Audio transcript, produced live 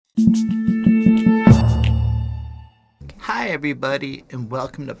Hi, everybody, and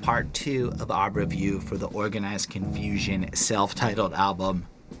welcome to part 2 of our review for the Organized Confusion self-titled album,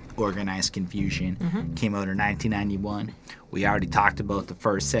 Organized Confusion. Came out in 1991. We already talked about the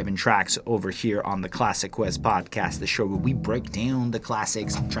first 7 tracks over here on the Classic Quest podcast, the show where we break down the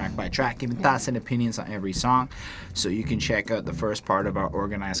classics track by track, giving thoughts and opinions on every song. So you can check out the first part of our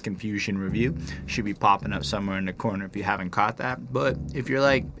Organized Confusion review. Should be popping up somewhere in the corner if you haven't caught that. But if you're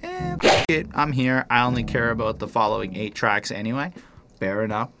like, f it, I'm here, I only care about the following 8 tracks anyway, fair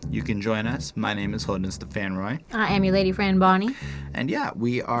enough. You can join us. My name is Holden Stefan Roy. I am your lady friend, Bonnie. And yeah,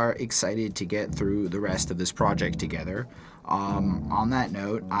 we are excited to get through the rest of this project together. On that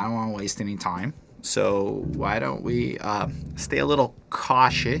note, I don't want to waste any time. So why don't we stay a little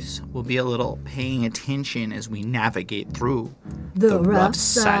cautious? We'll be a little paying attention as we navigate through the rough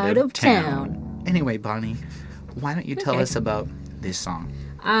side of town. Anyway, Bonnie, why don't you tell us about this song?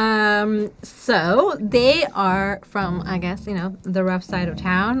 So they are from, I guess, the rough side of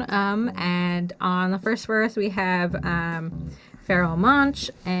town. And on the first verse, we have Pharoah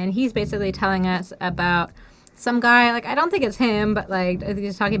Monch, and he's basically telling us about some guy, I don't think it's him, but I think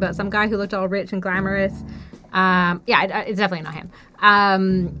he's talking about some guy who looked all rich and glamorous. It's definitely not him.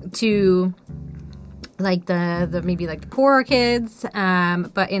 To the maybe the poorer kids,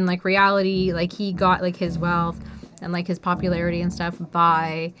 but in reality, he got his wealth and his popularity and stuff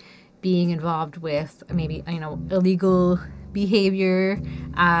by being involved with maybe illegal behavior,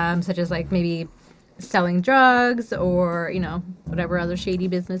 such as maybe selling drugs or whatever other shady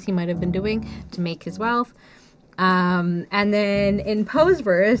business he might have been doing to make his wealth. And then in Poe's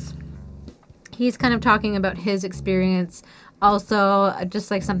verse, he's kind of talking about his experience, also just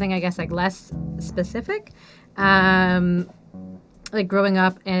something I guess less specific, growing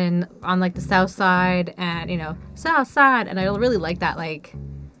up on the South Side and South Side, and I really like that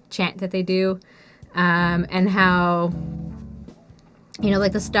chant that they do, and how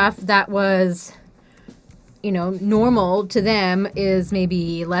the stuff that was normal to them is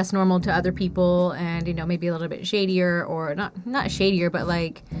maybe less normal to other people, and maybe a little bit shadier, or not shadier, but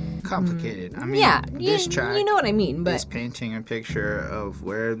complicated. I mean, yeah, this track, you know what I mean, but is painting a picture of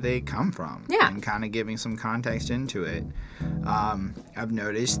where they come from, and kind of giving some context into it. I've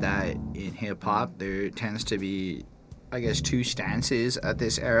noticed that in hip hop there tends to be, I guess, 2 stances at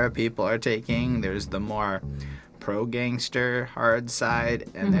this era people are taking. There's the more pro-gangster hard side,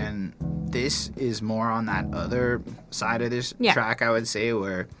 and then this is more on that other side of this track, I would say,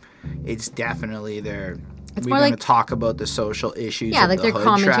 where it's definitely we're going to talk about the social issues of the their hood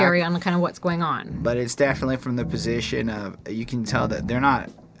commentary track, on kind of what's going on. but it's definitely from the position of, you can tell that they're not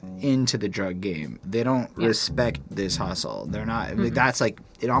into the drug game. They don't respect this hustle. They're not that's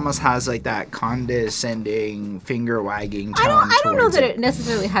it almost has that condescending finger wagging tone. I don't know that it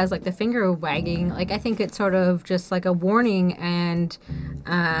necessarily has the finger wagging. I think it's sort of just a warning, and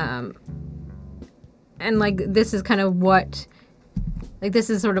this is kind of what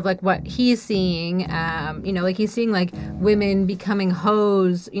this is sort of what he's seeing. He's seeing women becoming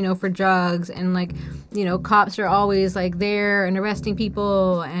hoes, for drugs, and cops are always there and arresting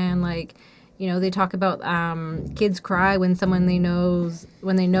people, and they talk about kids cry when someone they know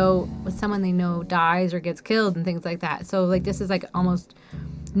dies or gets killed and things like that. So this is almost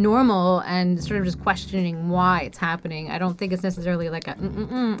normal, and sort of just questioning why it's happening. I don't think it's necessarily I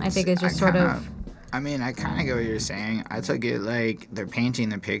think it's just I kind of get what you're saying. I took it they're painting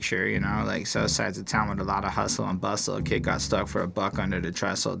the picture, South Side's a town with a lot of hustle and bustle. A kid got stuck for $1 under the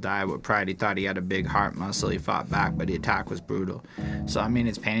trestle, died with pride. He thought he had a big heart muscle. He fought back, but the attack was brutal. So,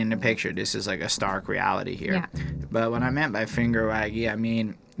 it's painting the picture. This is a stark reality here. Yeah. But what I meant by finger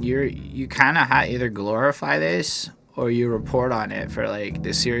waggy, you kind of either glorify this or you report on it for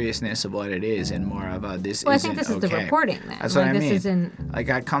the seriousness of what it is, and more of a this well, isn't I think this okay. is the reporting then. That's what I mean. This isn't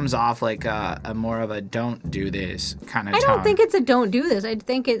that comes off a more of a don't do this kind of I tone. don't think it's a don't do this. I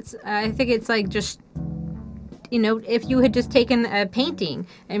think it's just if you had just taken a painting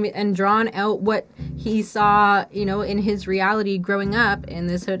and drawn out what he saw, in his reality growing up in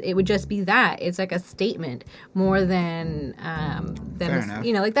this hood, it would just be that. It's a statement more than Fair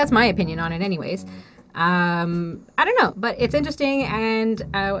enough. that's my opinion on it anyways. I don't know, but it's interesting, and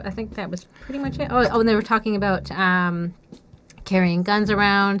I think that was pretty much it. And they were talking about carrying guns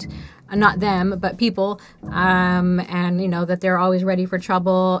around, not them, but people, and that they're always ready for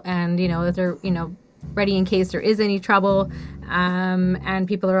trouble, and that they're ready in case there is any trouble, and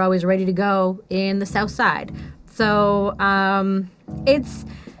people are always ready to go in the South Side. So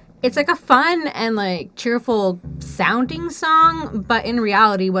it's a fun and cheerful sounding song, but in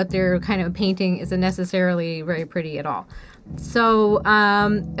reality what they're kind of painting isn't necessarily very pretty at all. So,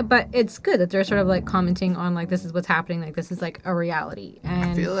 but it's good that they're sort of like commenting on like this is what's happening, like this is like a reality.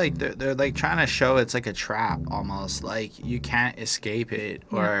 And I feel like they're like trying to show it's like a trap almost, like you can't escape it,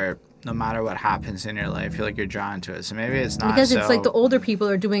 or no matter what happens in your life, feel like you're drawn to it. So maybe it's not because it's like the older people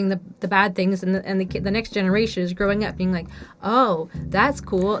are doing the bad things, and the next generation is growing up being like, oh, that's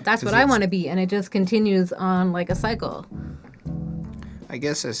cool, that's what I want to be, and it just continues on like a cycle. I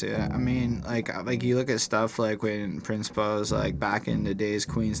guess that's it. I mean, like you look at stuff like when Prince Po's like back in the days,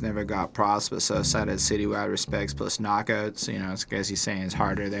 Queens never got props, but so cited citywide respects plus knockouts. You know, it's, I guess he's saying it's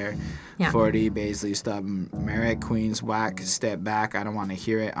harder there. Yeah. 40, Baisley, Stubborn, Merrick, Queens, whack, step back. I don't want to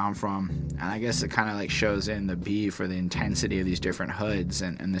hear it. I'm from, and I guess it kind of like shows in the beef or the intensity of these different hoods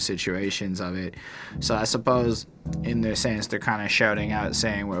and the situations of it. So I suppose in their sense, they're kind of shouting out,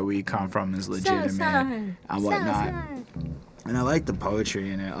 saying where we come from is legitimate and whatnot. And I like the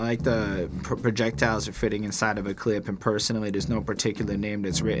poetry in it. I like the projectiles are fitting inside of a clip. And personally, there's no particular name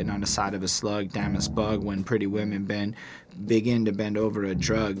that's written on the side of a slug. Damn a bug when pretty women begin to bend over a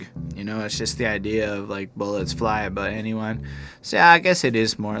drug. You know, it's just the idea of like bullets fly above anyone. So yeah, I guess it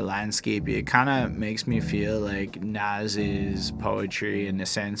is more landscapey. It kind of makes me feel like Nas's poetry in the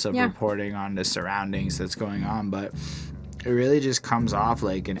sense of reporting on the surroundings that's going on. But it really just comes off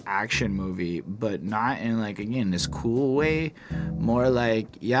like an action movie, but not in like, again, this cool way. More like,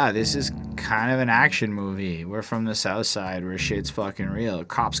 yeah, this is kind of an action movie. We're from the South Side where shit's fucking real.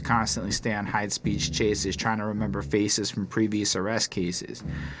 Cops constantly stay on high speed chases trying to remember faces from previous arrest cases.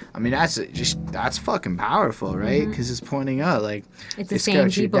 I mean, that's fucking powerful, right? Because it's pointing out like it's the same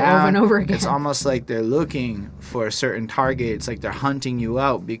people over and over again. It's almost like they're looking for a certain target. It's like they're hunting you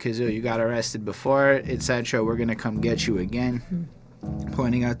out because you got arrested before, etc. We're gonna come get you again.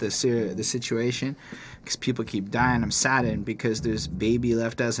 Pointing out the situation because people keep dying. I'm saddened because there's baby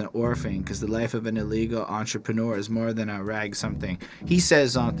left as an orphan because the life of an illegal entrepreneur is more than a rag something. He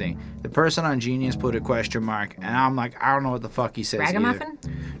says something. The person on Genius put a question mark, and I'm like, I don't know what the fuck he says. Ragamuffin?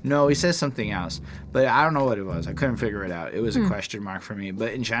 No, he says something else, but I don't know what it was. I couldn't figure it out. It was a question mark for me,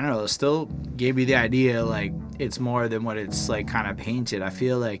 but in general, it still gave me the idea like it's more than what it's like kind of painted. I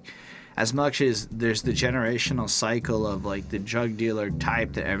feel like as much as there's the generational cycle of like the drug dealer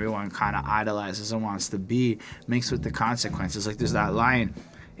type that everyone kind of idolizes and wants to be, mixed with the consequences. Like there's that line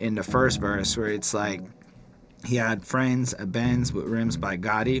in the first verse where it's like, he had friends, a Benz with rims by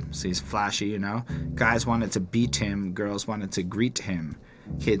Gotti, so he's flashy, you know. Guys wanted to beat him, girls wanted to greet him.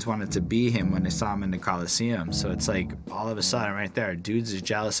 Kids wanted to be him when they saw him in the Coliseum. So it's like all of a sudden right there, dudes is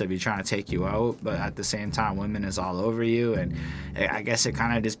jealous of you trying to take you out, but at the same time, women is all over you. And I guess it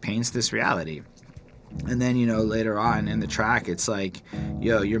kind of just paints this reality. And then, you know, later on in the track, it's like,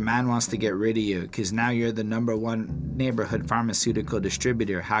 yo, your man wants to get rid of you because now you're the #1 neighborhood pharmaceutical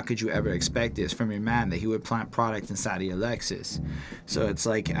distributor. How could you ever expect this from your man that he would plant product inside of your Lexus? So it's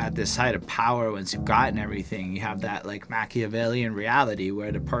like at this height of power, once you've gotten everything, you have that like Machiavellian reality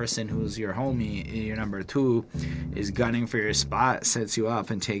where the person who's your homie, your #2, is gunning for your spot, sets you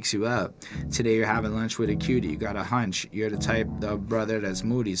up and takes you up. Today you're having lunch with a cutie. You got a hunch. You're the type of brother that's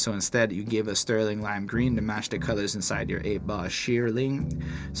moody. So instead you give a sterling lime green to match the colors inside your 8-ball shearling.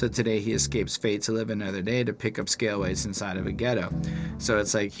 So today he escapes fate to live another day to pick up scale weights inside of a ghetto. So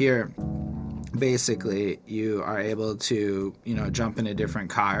it's like here, basically you are able to, you know, jump in a different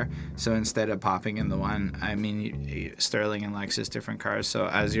car. So instead of popping in the one, I mean, Sterling and Lexus, different cars. So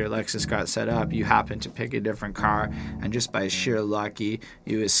as your Lexus got set up, you happen to pick a different car, and just by sheer lucky,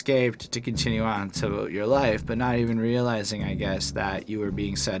 you escaped to continue on to your life, but not even realizing, I guess, that you were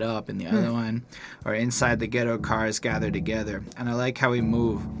being set up in the other one. Or inside the ghetto, cars gather together. And I like how we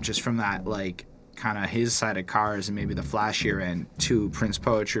move just from that, like, kind of his side of cars and maybe the flashier end to Prince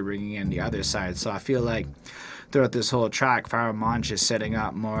Poetry bringing in the other side. So I feel like throughout this whole track, Pharoah Monch is setting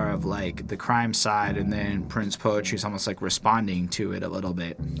up more of like the crime side, and then Prince Poetry is almost like responding to it a little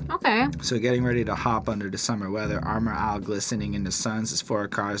bit. Okay. So getting ready to hop under the summer weather, armor all glistening in the suns as 4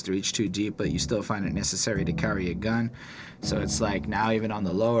 cars to reach too deep, but you still find it necessary to carry a gun. So it's like now even on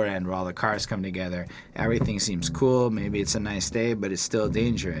the lower end where all the cars come together, everything seems cool. Maybe it's a nice day, but it's still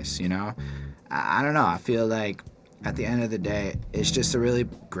dangerous, you know? I don't know. I feel like at the end of the day, it's just a really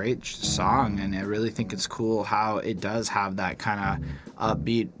great song, and I really think it's cool how it does have that kind of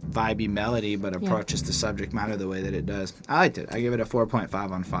upbeat, vibey melody, but approaches the subject matter the way that it does. I liked it. I give it a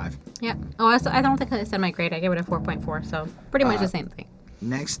 4.5 on 5. Yeah. Oh, I don't think I said my grade. I gave it a 4.4, so pretty much the same thing.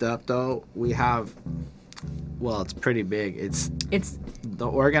 Next up, though, we have, well, it's pretty big. It's the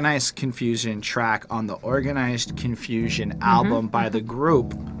Organized Confusion track on the Organized Confusion album by the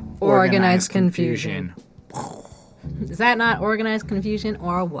group Organized Confusion. Is that not Organized Confusion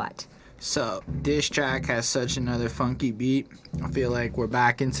or what? So, this track has such another funky beat. I feel like we're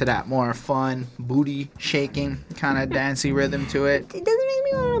back into that more fun, booty shaking kind of dancey rhythm to it. It doesn't make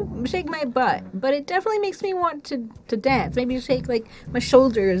me want to shake my butt, but it definitely makes me want to dance. Maybe shake like my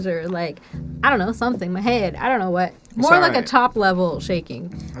shoulders or like, I don't know, something, my head. I don't know what. More like a top level shaking.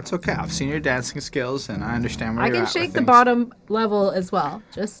 That's okay. I've seen your dancing skills and I understand where you're at. I can shake the bottom level as well.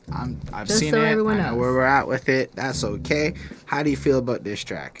 I've just seen so it. everyone I know knows. where we're at with it. That's okay. How do you feel about this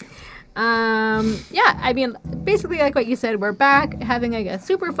track? Yeah, I mean, basically like what you said, we're back having like a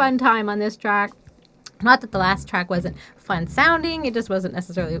super fun time on this track. Not that the last track wasn't fun sounding, it just wasn't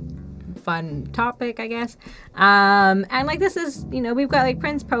necessarily a fun topic, I guess. And like this is, we've got like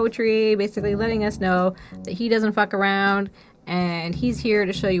Prince Poetry basically letting us know that he doesn't fuck around and he's here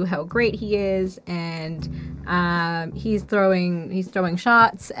to show you how great he is, and he's throwing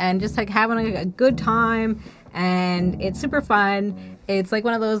shots and just like having a good time, and it's super fun. It's like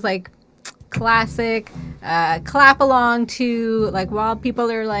one of those like classic clap along to like while people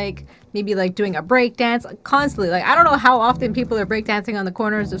are like maybe like doing a break dance constantly. Like I don't know how often people are break dancing on the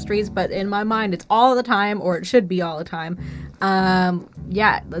corners of streets, but in my mind it's all the time, or it should be all the time.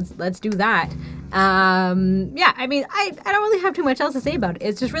 Yeah, let's do that. Yeah, I mean I don't really have too much else to say about it.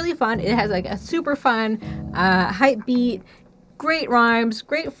 It's just really fun. It has like a super fun hype beat, great rhymes,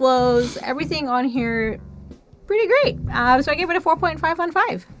 great flows, everything on here pretty great. So I gave it a 4.5 on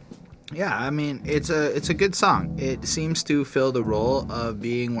 5. Yeah, I mean, it's a good song. It seems to fill the role of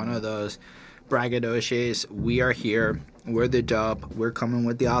being one of those braggadocious, we are here, we're the dope, we're coming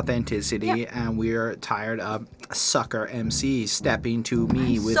with the authenticity, and we're tired of sucker MCs stepping to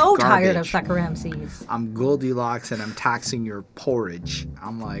me with so garbage. Tired of sucker MCs. I'm Goldilocks and I'm taxing your porridge.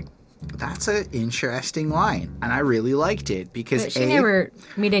 I'm like, that's an interesting line. And I really liked it because But she never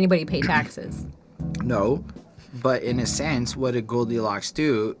made anybody pay taxes. No. But in a sense, what did Goldilocks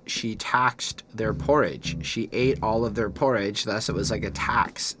do? She taxed their porridge. She ate all of their porridge, thus it was like a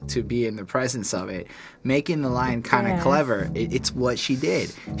tax to be in the presence of it. Making the line kind of clever. It's what she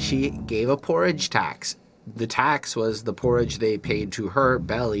did. She gave a porridge tax. The tax was the porridge they paid to her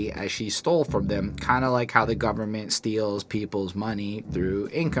belly as she stole from them, kind of like how the government steals people's money through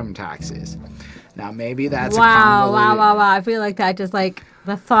income taxes. Now, maybe that's wow. I feel like that just like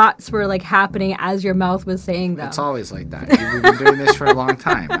the thoughts were like happening as your mouth was saying them. It's always like that. We've been doing this for a long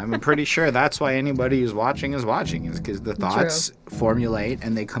time. I'm pretty sure that's why anybody who's watching is because the thoughts formulate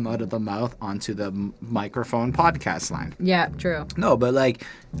and they come out of the mouth onto the microphone podcast line. Yeah, true. No, but like,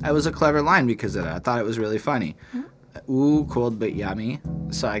 it was a clever line because of that. I thought it was really funny. Ooh, cold but yummy.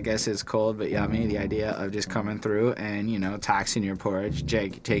 So I guess it's cold but yummy. The idea of just coming through and, taxing your porridge,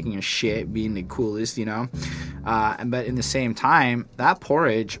 taking a shit, being the coolest, But in the same time, that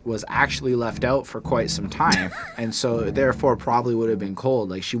porridge was actually left out for quite some time. And so therefore probably would have been cold.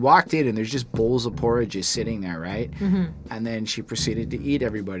 Like she walked in and there's just bowls of porridge just sitting there, right? Mm-hmm. And then she proceeded to eat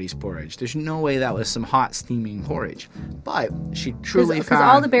everybody's porridge. There's no way that was some hot steaming porridge. But she truly found... Because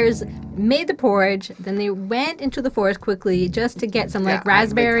all the bears made the porridge, then they went into the forest quickly just to get some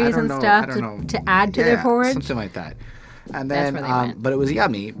raspberries and stuff to add to their porridge. Something like that. And then, but it was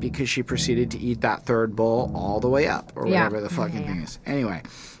yummy because she proceeded to eat that third bowl all the way up, or whatever the fucking thing is. Anyway,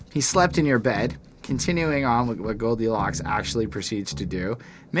 he slept in your bed, continuing on with what Goldilocks actually proceeds to do,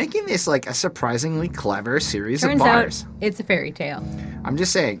 making this like a surprisingly clever series of bars. Turns out it's a fairy tale. I'm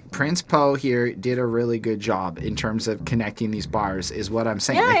just saying, Prince Po here did a really good job in terms of connecting these bars, is what I'm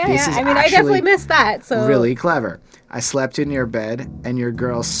saying. This is I mean, I definitely missed that. So really clever. I slept in your bed, and your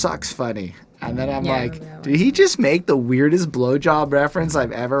girl sucks funny. And then I'm did he just make the weirdest blowjob reference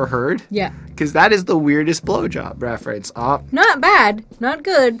I've ever heard? Yeah. Because that is the weirdest blowjob reference. Not bad, not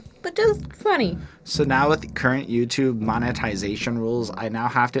good, but just funny. So now with the current YouTube monetization rules, I now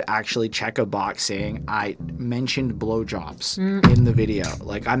have to actually check a box saying I mentioned blowjobs in the video.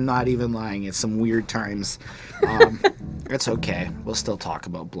 Like, I'm not even lying. It's some weird times. It's okay. We'll still talk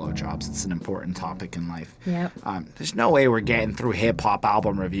about blowjobs. It's an important topic in life. Yep. There's no way we're getting through hip-hop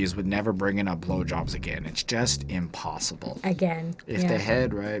album reviews with never bringing up blowjobs again. It's just impossible. Again. If the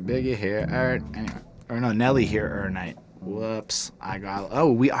head right, Biggie here, anyway. Or no, Nelly here, night. Whoops.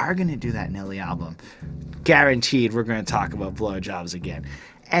 We are going to do that Nelly album. Guaranteed we're going to talk about blowjobs again.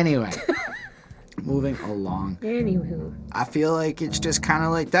 Anyway. Moving along. Anywho. I feel like it's just kind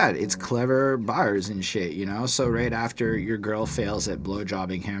of like that. It's clever bars and shit, you know? So right after your girl fails at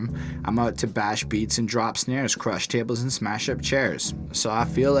blowjobbing him, I'm out to bash beats and drop snares, crush tables and smash up chairs. So I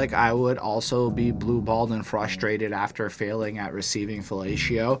feel like I would also be blue-balled and frustrated after failing at receiving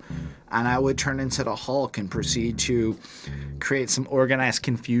fellatio, and I would turn into the Hulk and proceed to create some organized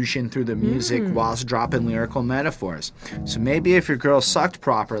confusion through the music whilst dropping lyrical metaphors. So maybe if your girl sucked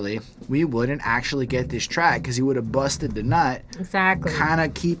properly, we wouldn't actually get this track because he would have busted the nut, Exactly. kind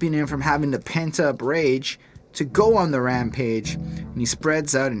of keeping him from having the pent-up rage to go on the rampage, and he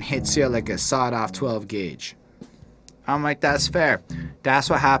spreads out and hits you like a sawed-off 12 gauge. I'm like, that's fair. That's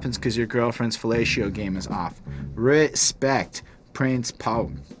what happens because your girlfriend's fellatio game is off. Respect, Prince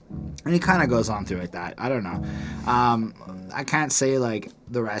Poe. And he kind of goes on through like that. I don't know. I can't say like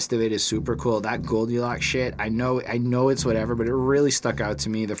the rest of it is super cool. That Goldilocks shit, I know it's whatever, but it really stuck out to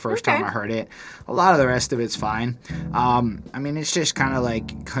me the first time I heard it. A lot of the rest of it's fine. I mean, it's just kind of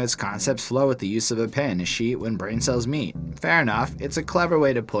like his concepts flow with the use of a pen, a sheet when brain cells meet. Fair enough. It's a clever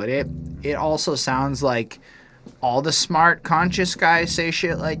way to put it. It also sounds like all the smart, conscious guys say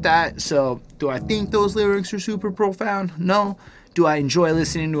shit like that. So do I think those lyrics are super profound? No. Do I enjoy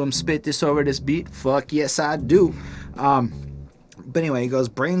listening to him spit this over this beat? Fuck yes, I do. But anyway, he goes,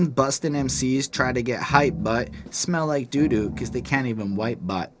 brain busting MCs try to get hype, but smell like doo-doo because they can't even wipe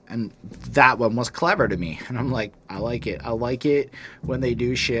butt. And that one was clever to me. And I'm like, I like it. I like it when they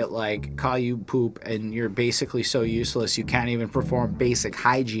do shit like call you poop and you're basically so useless you can't even perform basic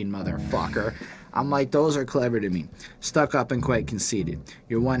hygiene, motherfucker. I'm like, those are clever to me. Stuck up and quite conceited.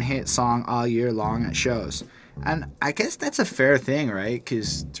 Your one-hit song all year long at shows. And I guess that's a fair thing, right?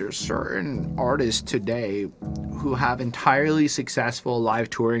 Because there's certain artists today who have entirely successful live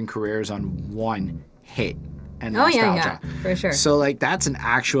touring careers on one hit and nostalgia. Yeah, for sure. So, like, that's an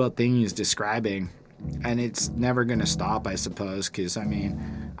actual thing he's describing. And it's never going to stop, I suppose, because, I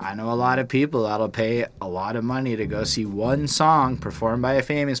mean, I know a lot of people that'll pay a lot of money to go see one song performed by a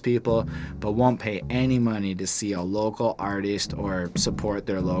famous people, but won't pay any money to see a local artist or support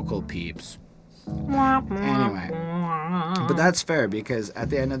their local peeps. Anyway, but that's fair because at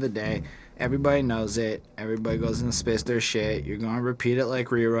the end of the day, everybody knows it. Everybody goes and spits their shit. You're going to repeat it like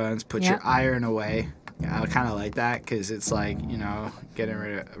reruns. Put your iron away. I kind of like that because it's like, you know, getting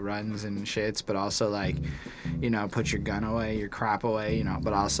rid of runs and shits, but also like, you know, put your gun away, your crap away, you know,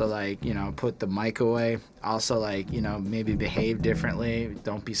 but also like, you know, put the mic away. Also like, you know, maybe behave differently.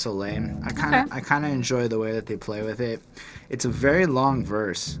 Don't be so lame. I kind of enjoy the way that they play with it. It's a very long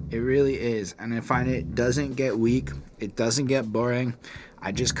verse. It really is. And I find it doesn't get weak. It doesn't get boring.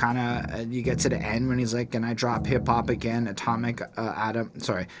 I just kind of, you get to the end when he's like, and I drop hip-hop again,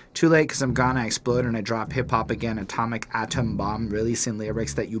 too late because I'm gonna explode, and I drop hip-hop again, atomic atom bomb, releasing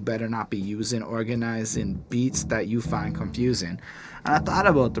lyrics that you better not be using, organizing beats that you find confusing. And I thought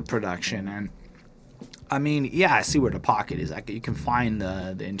about the production, and I mean, yeah, I see where the pocket is. Like, you can find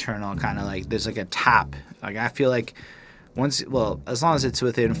the internal kind of like, there's like a tap. Like, I feel like as long as it's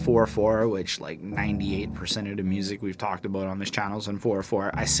within 4/4, which like 98% of the music we've talked about on this channel is in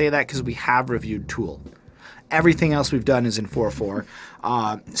 4/4. I say that because we have reviewed Tool. Everything else we've done is in 4/4.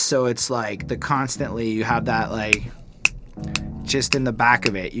 So it's like you have that like just in the back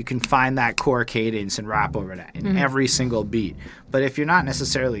of it. You can find that core cadence and rap over that in every single beat. But if you're not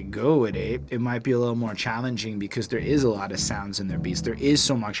necessarily good with it, it might be a little more challenging because there is a lot of sounds in their beats. There is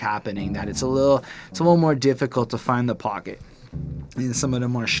so much happening that it's a little more difficult to find the pocket. And some of the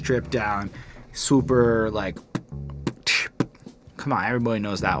more stripped down, super like, come on, everybody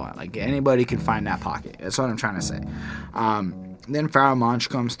knows that one. Like, anybody can find that pocket. That's what I'm trying to say. Then Pharoahe Monch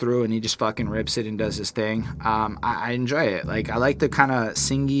comes through and he just fucking rips it and does his thing. I enjoy it. Like, I like the kind of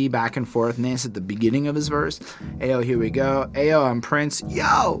singy back and forthness at the beginning of his verse. Ayo, here we go. Ayo, I'm Prince.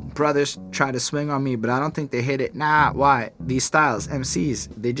 Yo, brothers try to swing on me, but I don't think they hit it. Nah, why? These styles, MCs,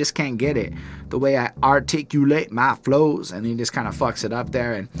 they just can't get it. The way I articulate my flows, and he just kind of fucks it up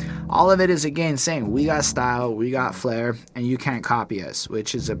there. And all of it is, again, saying we got style, we got flair, and you can't copy us,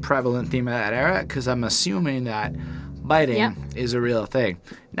 which is a prevalent theme of that era, because I'm assuming that biting is a real thing.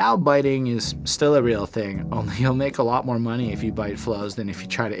 Now biting is still a real thing, only you'll make a lot more money if you bite flows than if you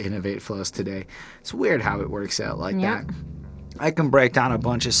try to innovate flows today. It's weird how it works out like that. I can break down a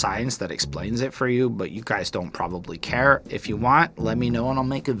bunch of science that explains it for you, but you guys don't probably care. If you want, let me know and I'll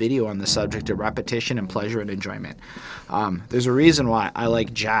make a video on the subject of repetition and pleasure and enjoyment. There's a reason why I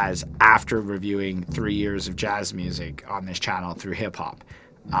like jazz after reviewing 3 years of jazz music on this channel through hip-hop.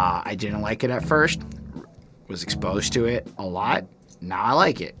 I didn't like it at first, was exposed to it a lot. Now I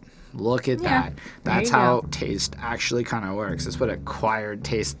like it. Look at that. That's how taste actually kind of works. That's what acquired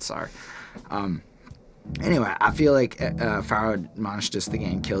tastes are. Anyway, I feel like Pharaoh Monch just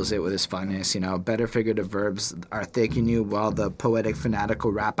again kills it with his funness. Better figurative verbs are thick in you, while the poetic,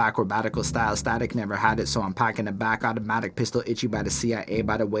 fanatical, rap acrobatical style static never had it. So I'm packing it back, automatic pistol itchy by the CIA.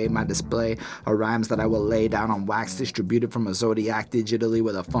 By the way, my display are rhymes that I will lay down on wax, distributed from a Zodiac digitally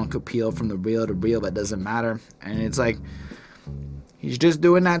with a funk appeal from the real to real, but doesn't matter. And it's like, he's just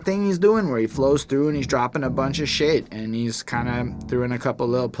doing that thing he's doing where he flows through and he's dropping a bunch of shit, and he's kind of throwing a couple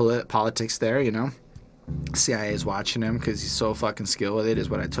little politics there, CIA is watching him because he's so fucking skilled with it, is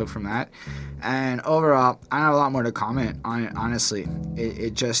what I took from that. And overall, I don't have a lot more to comment on it, honestly.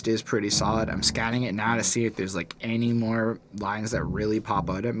 It just is pretty solid. I'm scanning it now to see if there's like any more lines that really pop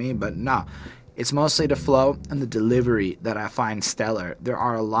out at me, but no. It's mostly the flow and the delivery that I find stellar. There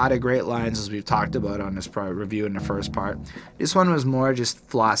are a lot of great lines, as we've talked about on this review in the first part. This one was more just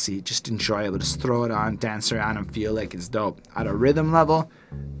flossy, just enjoyable. Just throw it on, dance around, and feel like it's dope. At a rhythm level,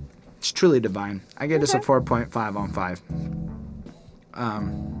 it's truly divine. I give this a 4.5 on 5.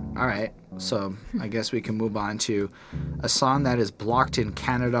 Alright, so I guess we can move on to a song that is blocked in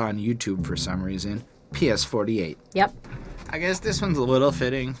Canada on YouTube for some reason. PS48. Yep. I guess this one's a little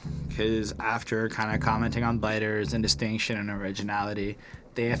fitting because after kind of commenting on biters and distinction and originality,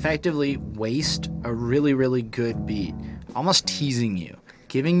 they effectively waste a really, really good beat, almost teasing you,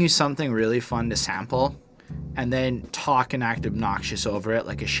 giving you something really fun to sample, and then talk and act obnoxious over it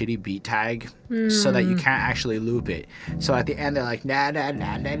like a shitty beat tag so that you can't actually loop it. So at the end, they're like,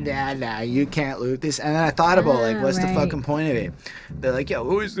 nah, you can't loop this. And then I thought about, like, what's the fucking point of it? They're like, yo,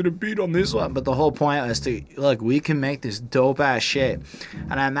 who is it a beat on this one? But the whole point was to, look, we can make this dope-ass shit.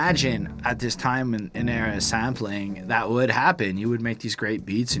 And I imagine at this time in era of sampling, that would happen. You would make these great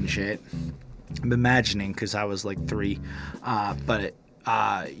beats and shit. I'm imagining because I was like 3. But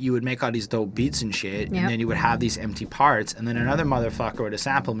you would make all these dope beats and shit, and then you would have these empty parts, and then another motherfucker with a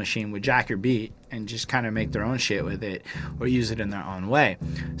sample machine would jack your beat and just kind of make their own shit with it or use it in their own way.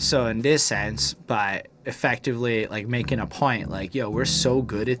 So in this sense, by effectively like making a point like, yo, we're so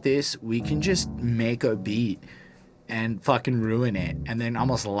good at this, we can just make a beat and fucking ruin it and then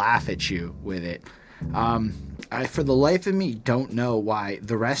almost laugh at you with it. I, for the life of me, don't know why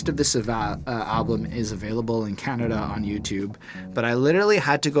the rest of this album is available in Canada on YouTube, but I literally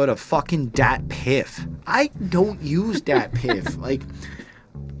had to go to fucking DatPiff. I don't use DatPiff. Like,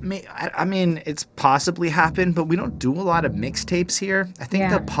 I mean, it's possibly happened, but we don't do a lot of mixtapes here. I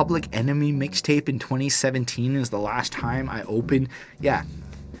think the Public Enemy mixtape in 2017 is the last time I opened. Yeah,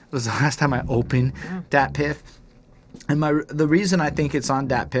 it was the last time I opened DatPiff. And the reason I think it's on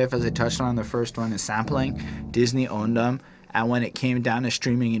DatPiff, as I touched on the first one, is sampling. Disney owned them. And when it came down to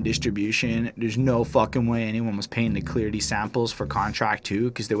streaming and distribution, there's no fucking way anyone was paying to clear these samples for contract too,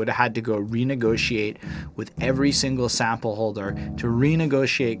 because they would have had to go renegotiate with every single sample holder to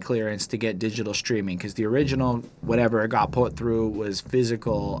renegotiate clearance to get digital streaming, because the original, whatever it got put through, was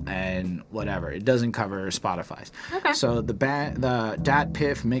physical and whatever. It doesn't cover Spotify's. Okay. So the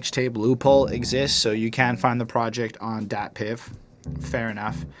DatPiff mixtape loophole exists, so you can find the project on DatPiff. Fair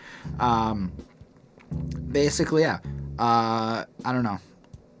enough. Basically, yeah. I don't know.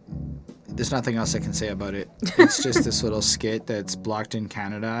 There's nothing else I can say about it. It's just this little skit that's blocked in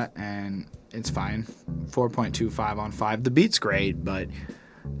Canada, and it's fine. 4.25 on 5. The beat's great, but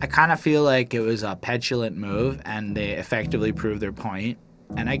I kind of feel like it was a petulant move, and they effectively proved their point,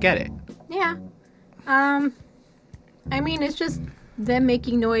 and I get it. Yeah. I mean, it's just them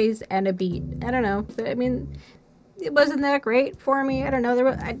making noise and a beat. I don't know. I mean, it wasn't that great for me. I don't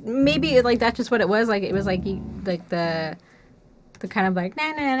know. Maybe like that's just what it was. Like it was like the kind of like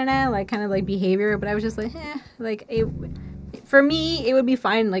nah, like kind of like behavior. But I was just like, like for me, it would be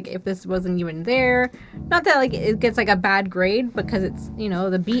fine. Like if this wasn't even there. Not that like it gets like a bad grade because it's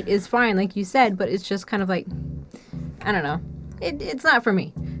the beat is fine, like you said. But it's just kind of like I don't know. It's not for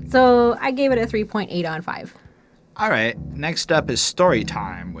me. So I gave it a 3.8 on 5. All right. Next up is Story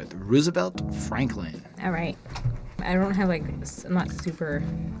Time with Roosevelt Franklin. All right. I don't have I'm not super.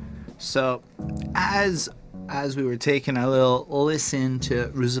 So, as we were taking a little listen to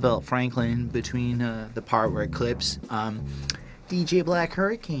Roosevelt Franklin between the part where it clips, DJ Black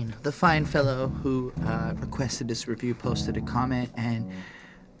Hurricane, the fine fellow who requested this review, posted a comment and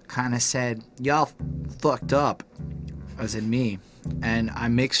kind of said, y'all fucked up, as in me. And I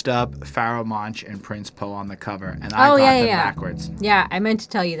mixed up Pharaoh Monch and Prince Poe on the cover, and I got them backwards. Yeah, I meant to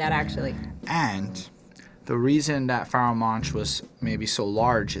tell you that, actually. And the reason that Pharaoh Monch was maybe so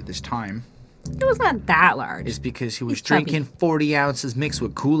large at this time... It was not that large. ...is because he was drinking 40 ounces mixed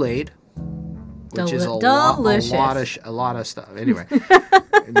with Kool-Aid, which is a lot of stuff. Anyway,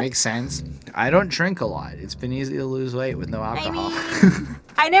 it makes sense. I don't drink a lot. It's been easy to lose weight with no alcohol.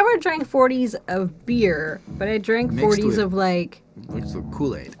 I never drank 40s of beer, but I drank Mixed 40s with- of like, What's the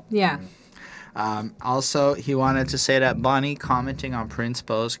Kool-Aid? yeah. Also, he wanted to say that Bonnie commenting on Prince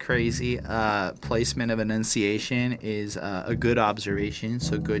Bo's crazy placement of enunciation is a good observation.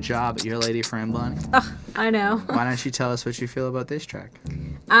 So good job, your lady friend Bonnie. Ugh, I know. Why don't you tell us what you feel about this track?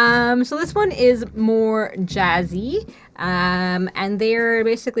 So this one is more jazzy, and they're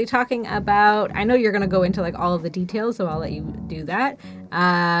basically talking about. I know you're gonna go into like all of the details, so I'll let you do that.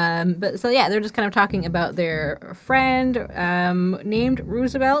 But so yeah, they're just kind of talking about their friend named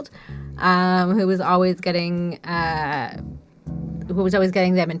Roosevelt, who was always getting them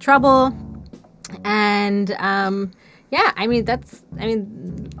in trouble, and yeah,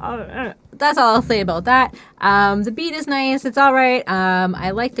 that's all I'll say about that. The beat is nice. It's all right.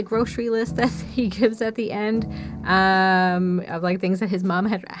 I like the grocery list that he gives at the end of like things that his mom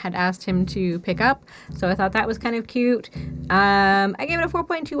had asked him to pick up. So I thought that was kind of cute. I gave it a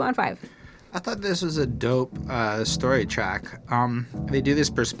 4.2 on 5. I thought this was a dope story track. They do this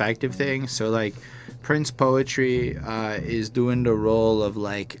perspective thing. So like Prince Poetry is doing the role of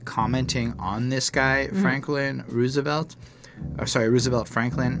like commenting on this guy, Roosevelt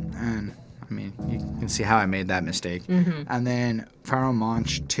Franklin. And I mean, you can see how I made that mistake. And then Pharoah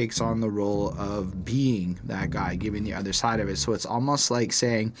Monch takes on the role of being that guy, giving the other side of it. So it's almost like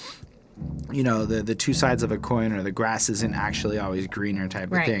saying, you know, the two sides of a coin, or the grass isn't actually always greener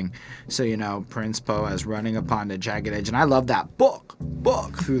type of thing. So, you know, Prince Po as running upon the jagged edge. And I love that book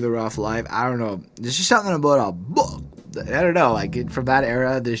through the rough life. I don't know. There's just something about a book. I don't know. Like from that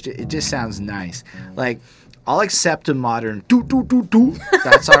era, it just sounds nice. Like, I'll accept a modern do.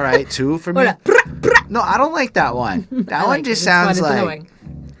 That's all right too for me. No, I don't like that one. That one just sounds like annoying.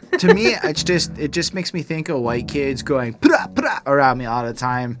 To me, it just makes me think of white kids going around me all the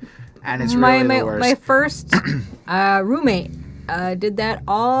time, and it's really the worst. My first roommate did that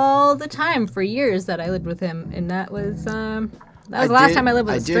all the time for years that I lived with him, and that was the last time I lived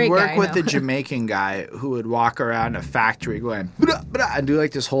with a straight guy. I did work with a Jamaican guy who would walk around a factory going and do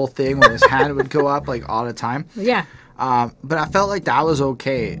like this whole thing where his hand would go up like all the time. Yeah. But I felt like that was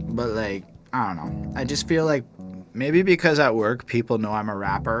okay. But like, I don't know. I just feel like maybe because at work people know I'm a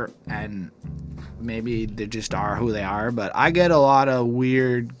rapper and maybe they just are who they are. But I get a lot of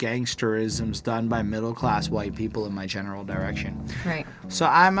weird gangsterisms done by middle class white people in my general direction. Right. So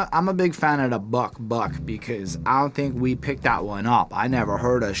I'm a big fan of the buck because I don't think we picked that one up. I never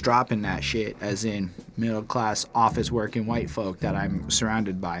heard us dropping that shit, as in middle class office working white folk that I'm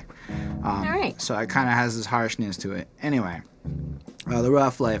surrounded by. All right. So it kind of has this harshness to it. Anyway. The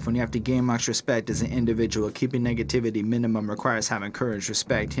rough life, when you have to gain much respect as an individual, keeping negativity minimum requires having courage,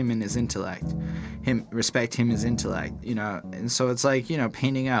 respect him his intellect, you know. And so it's like, you know,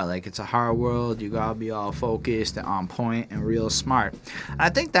 painting out like it's a hard world, you gotta be all focused and on point and real smart. I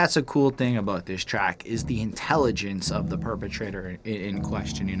think that's a cool thing about this track is the intelligence of the perpetrator in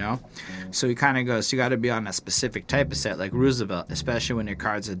question, you know. So he kind of goes, you gotta be on a specific type of set like Roosevelt, especially when your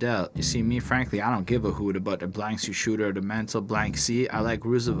cards are dealt. You see, me frankly, I don't give a hoot about the blanks you shoot or the mental blank see. I like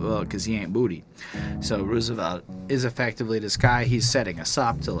Roosevelt because he ain't booty. So Roosevelt is effectively this guy. He's setting us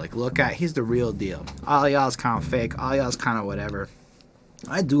up to like look at. He's the real deal. All y'all's kind of fake. All y'all's kind of whatever.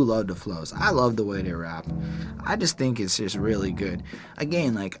 I do love the flows. I love the way they rap. I just think it's just really good.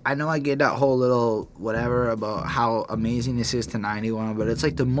 Again, like, I know I get that whole little whatever about how amazing this is to 91, but it's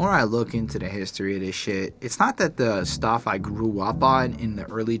like the more I look into the history of this shit, it's not that the stuff I grew up on in the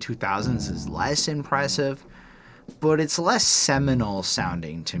early 2000s is less impressive, but it's less seminal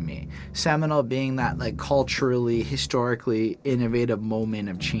sounding to me. Seminal being that like culturally, historically innovative moment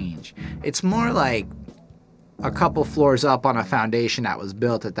of change. It's more like a couple floors up on a foundation that was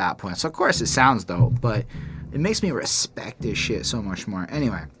built at that point. So of course it sounds dope, but it makes me respect this shit so much more.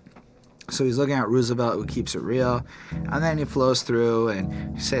 Anyway. So he's looking at Roosevelt, who keeps it real, and then he flows through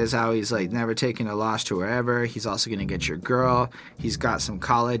and says how he's like never taking a loss to wherever. He's also gonna get your girl. He's got some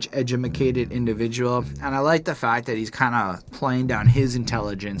college educated individual, and I like the fact that he's kind of playing down his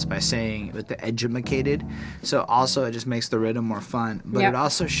intelligence by saying with the educated. So also it just makes the rhythm more fun, but It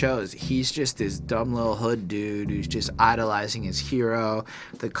also shows he's just this dumb little hood dude who's just idolizing his hero,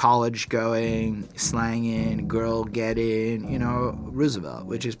 the college going, slanging, girl getting, you know, Roosevelt,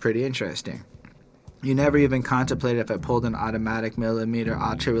 which is pretty interesting. You never even contemplated if I pulled an automatic millimeter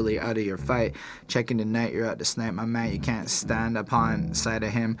artillery out of your fight. Checking the night, you're out to snipe my man. You can't stand upon sight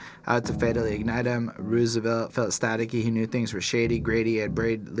of him. Out to fatally ignite him. Roosevelt felt staticky. He knew things were shady. Grady had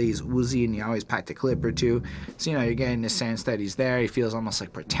Braid Lee's Uzi, and he always packed a clip or two. So, you know, you're getting the sense that he's there. He feels almost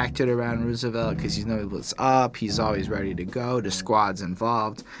like protected around Roosevelt because he knows what's up. He's always ready to go. The squad's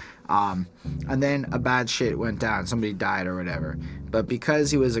involved. And then a bad shit went down. Somebody died or whatever. But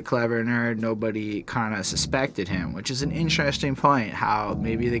because he was a clever nerd, nobody kind of suspected him, which is an interesting point, how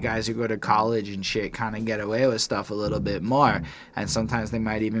maybe the guys who go to college and shit kind of get away with stuff a little bit more. And sometimes they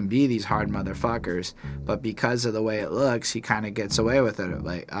might even be these hard motherfuckers. But because of the way it looks, he kind of gets away with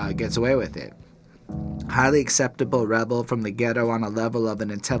it. Highly acceptable rebel from the ghetto on a level of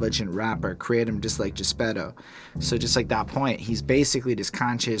an intelligent rapper. Create him just like Geppetto. So just like that point, he's basically this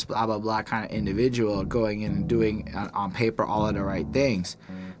conscious, blah, blah, blah kind of individual going in and doing on paper all of the right things.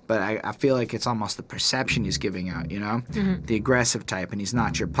 But I feel like it's almost the perception he's giving out, you know? Mm-hmm. The aggressive type, and he's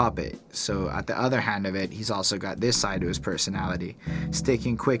not your puppet. So at the other hand of it, he's also got this side to his personality.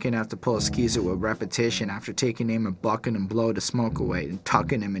 Sticking quick enough to pull a skeezer with repetition after taking aim and bucking and blow the smoke away and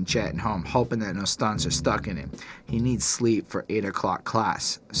tucking him and jetting home, hoping that no stunts are stuck in him. He needs sleep for 8 o'clock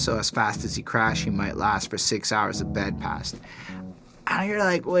class. So as fast as he crash, he might last for 6 hours of bed passed. And you're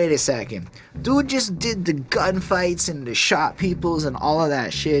like, wait a second. Dude just did the gunfights and the shot peoples and all of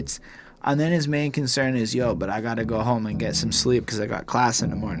that shit. And then his main concern is, but I gotta go home and get some sleep because I got class in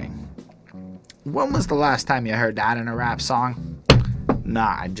the morning. When was the last time you heard that in a rap song?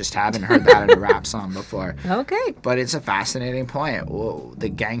 Nah, I just haven't heard that in a rap song before. Okay. But it's a fascinating point. Whoa, the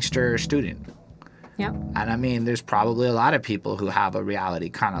gangster student. Yep. And I mean, there's probably a lot of people who have a reality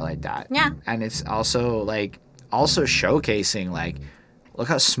kind of like that. Yeah. And it's also showcasing look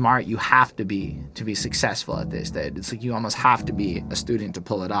how smart you have to be successful at this. That it's like you almost have to be a student to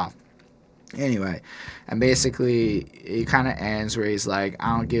pull it off. Anyway, and basically it kind of ends where he's like,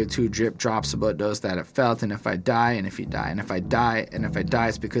 I don't give two drip drops about those that have felt, and if I die, and if he die, and if I die, and if I die,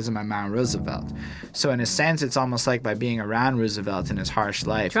 it's because of my man Roosevelt. So in a sense, it's almost like by being around Roosevelt in his harsh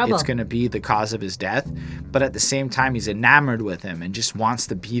life, it's going to be the cause of his death, but at the same time, he's enamored with him and just wants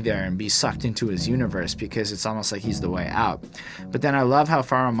to be there and be sucked into his universe because it's almost like he's the way out. But then I love how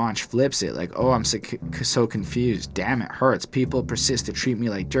Pharoahe Monch flips it, like, oh, I'm so confused. Damn, it hurts. People persist to treat me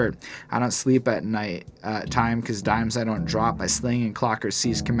like dirt. I don't sleep at night time because dimes I don't drop. I sling and clockers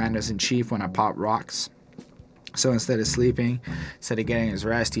seize commanders in chief when I pop rocks. So instead of sleeping, instead of getting his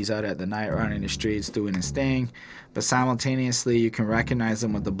rest, he's out at the night running the streets doing his thing. But simultaneously, you can recognize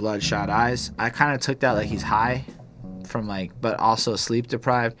him with the bloodshot eyes. I kind of took that like he's high from but also sleep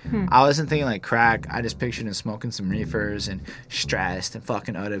deprived. I wasn't thinking like crack. I just pictured him smoking some reefers and stressed and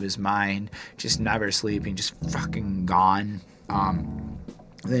fucking out of his mind, just never sleeping, just fucking gone.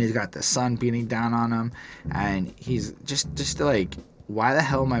 Then he's got the sun beating down on him, and he's just like, why the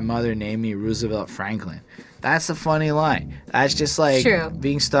hell my mother named me Roosevelt Franklin? That's a funny line. That's just like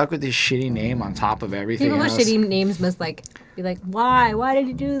being stuck with this shitty name on top of everything People else. with shitty names must be like, why? Why did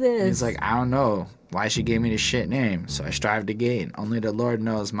you do this? He's like, I don't know why she gave me this shit name, so I strive to gain. Only the Lord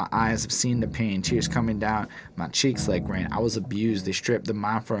knows my eyes have seen the pain, tears coming down my cheeks like rain. I was abused, they stripped the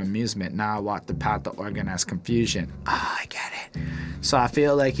mind for amusement. Now I walk the path to organized confusion. I get it. So I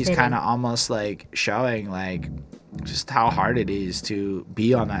feel like he's kind of almost like showing like just how hard it is to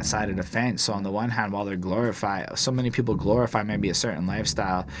be on that side of the fence. So on the one hand, while so many people glorify maybe a certain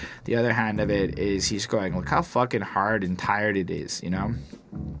lifestyle, the other hand of it is he's going, look how fucking hard and tired it is, you know,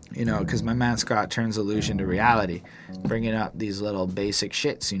 because my man Scott turns illusion to reality, bringing up these little basic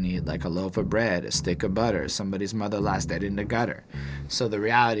shits you need, like a loaf of bread, a stick of butter, somebody's mother last dead in the gutter. So the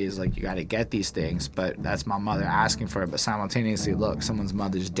reality is like, you got to get these things, but that's my mother asking for it. But simultaneously, look, someone's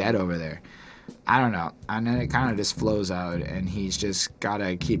mother's dead over there. I don't know. And then it kind of just flows out, and he's just got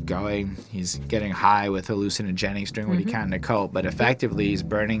to keep going. He's getting high with hallucinogenics, doing what he can to cope, but effectively he's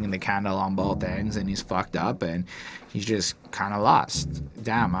burning the candle on both ends, and he's fucked up, and he's just kind of lost.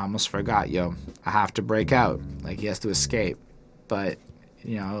 Damn, I almost forgot, I have to break out. Like, he has to escape. But,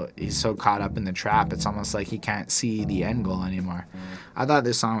 he's so caught up in the trap, it's almost like he can't see the end goal anymore. I thought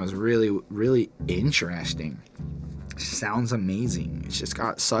this song was really, really interesting. Sounds amazing. It's just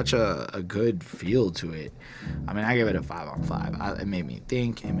got such a good feel to it. I mean, I give it a 5 on 5. It made me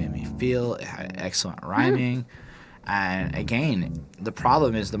think, it made me feel, it had excellent rhyming. And again, the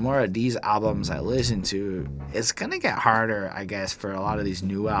problem is the more of these albums I listen to, it's gonna get harder, I guess, for a lot of these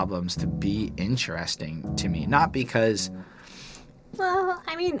new albums to be interesting to me. Not because... Well,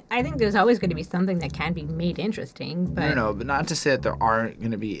 I mean, I think there's always going to be something that can be made interesting, but... No, but not to say that there aren't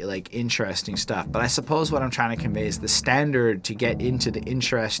going to be, interesting stuff. But I suppose what I'm trying to convey is the standard to get into the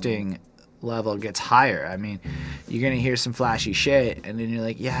interesting level gets higher. I mean, you're going to hear some flashy shit, and then you're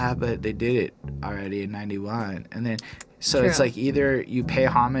like, yeah, but they did it already in 91. And then... So True. It's like either you pay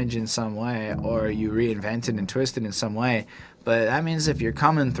homage in some way, or you reinvent it and twist it in some way. But that means if you're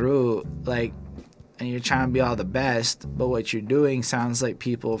coming through, and you're trying to be all the best, but what you're doing sounds like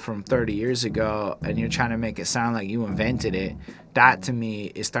people from 30 years ago, and you're trying to make it sound like you invented it. That, to me,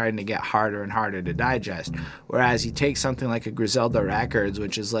 is starting to get harder and harder to digest. Whereas you take something like a Griselda Records,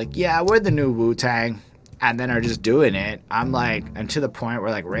 which is like, yeah, we're the new Wu-Tang, and then are just doing it. I'm like, and to the point where,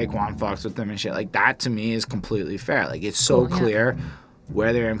 like, Raekwon fucks with them and shit. Like, that, to me, is completely fair. Like, it's so clear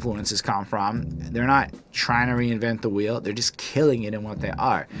where their influences come from. They're not trying to reinvent the wheel. They're just killing it in what they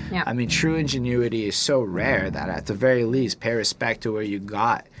are. Yeah. I mean, true ingenuity is so rare that at the very least, pay respect to where you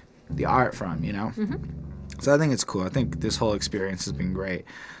got the art from, you know? Mm-hmm. So I think it's cool. I think this whole experience has been great.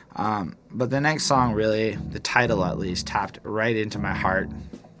 But the next song, really, the title at least, tapped right into my heart.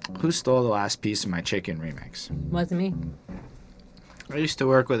 Who Stole the Last Piece of My Chicken remix? Wasn't me. I used to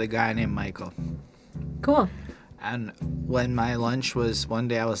work with a guy named Michael. Cool. And when my lunch was, one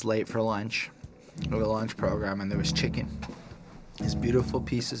day I was late for lunch, or the lunch program, and there was chicken. These beautiful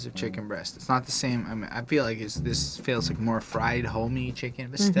pieces of chicken breast. It's not the same. I mean, I feel like this feels like more fried, homey chicken,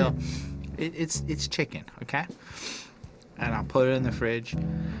 but still, it's chicken, okay? And I put it in the fridge.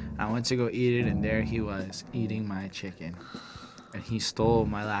 I went to go eat it, and there he was eating my chicken. And he stole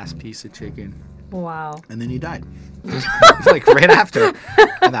my last piece of chicken. Wow. And then he died. Like right after.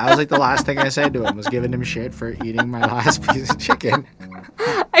 And that was like the last thing I said to him, was giving him shit for eating my last piece of chicken.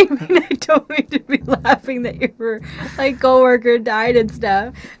 I mean, I don't mean to be laughing that your like coworker died and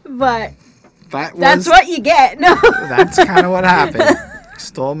stuff, but that's what you get. No. That's kind of what happened.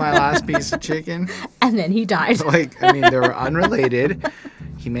 Stole my last piece of chicken. And then he died. Like, I mean, they were unrelated.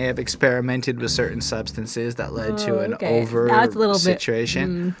 He may have experimented with certain substances that led to an over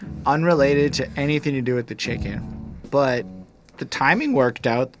situation. Unrelated to anything to do with the chicken. But the timing worked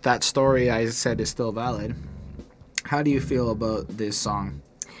out. That story I said is still valid. How do you feel about this song?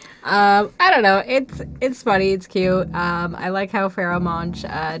 I don't know. It's funny. It's cute. I like how Pharoah Monch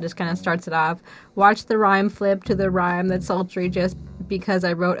just kind of starts it off. Watch the rhyme flip to the rhyme that's sultry just because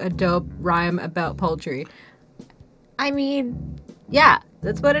I wrote a dope rhyme about poultry. I mean, yeah,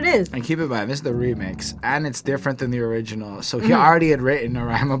 that's what it is. And keep in mind, this is the remix, and it's different than the original. So he already had written a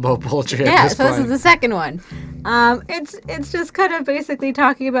rhyme about poultry at this point. This is the second one. It's just kind of basically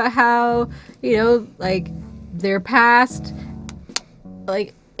talking about how, you know, like their past,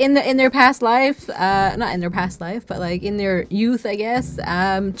 like in their past life, not in their past life, but like in their youth, I guess,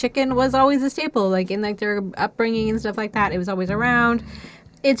 chicken was always a staple. Like in like their upbringing and stuff like that, it was always around.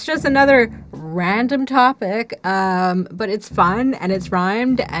 It's just another random topic, but it's fun and it's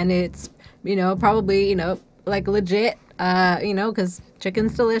rhymed and it's, you know, probably, you know, like legit, you know, because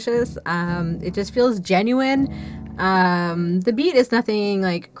chicken's delicious. It just feels genuine. The beat is nothing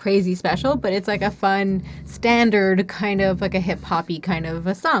like crazy special, but it's like a fun, standard kind of like a hip hoppy kind of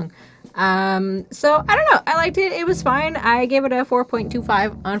a song. So I don't know. I liked it. It was fine. I gave it a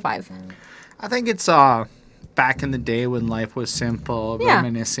 4.25 on 5. I think it's back in the day when life was simple,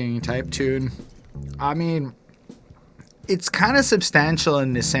 reminiscing type tune. I mean, it's kind of substantial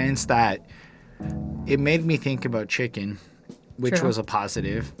in the sense that it made me think about chicken, which was a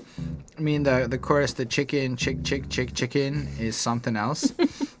positive. I mean, the chorus, the chicken, chicken is something else.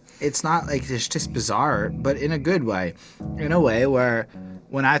 It's not like, it's just bizarre, but in a good way. In a way where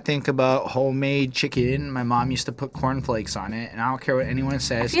when I think about homemade chicken, my mom used to put cornflakes on it, and I don't care what anyone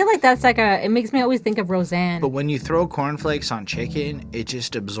says. I feel like that's like it makes me always think of Roseanne. But when you throw cornflakes on chicken, it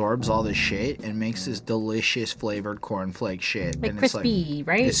just absorbs all the shit and makes this delicious flavored cornflake shit. Like and crispy, it's like,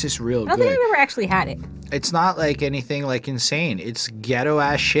 right? It's just real good. I don't think I've ever actually had it. It's not like anything like insane. It's ghetto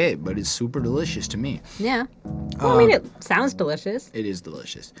ass shit, but it's super delicious to me. Yeah. Well, I mean, it sounds delicious. It is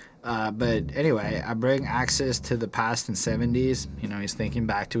delicious. But anyway, I bring access to the past and 70s. You know, he's thinking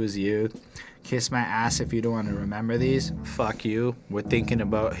back to his youth. Kiss my ass if you don't want to remember these. Fuck you. We're thinking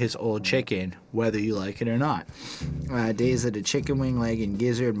about his old chicken, whether you like it or not. Days of the chicken wing, leg, and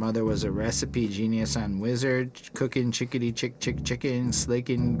gizzard. Mother was a recipe genius on wizard. Cooking chickadee chicken.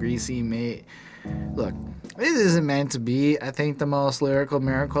 Slicking greasy mate. Look, this isn't meant to be, I think, the most lyrical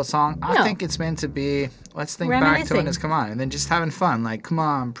miracle song. I think it's meant to be, let's think back to when it's come on. And then just having fun. Like, come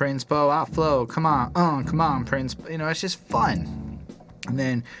on, Prince Poe, outflow. Come on, Prince. You know, it's just fun. And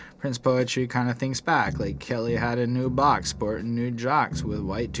then Prince Poetry kind of thinks back. Like, Kelly had a new box, sporting new jocks with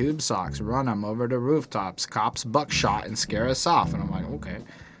white tube socks. Run 'em over the rooftops. Cops buckshot and scare us off. And I'm like, okay.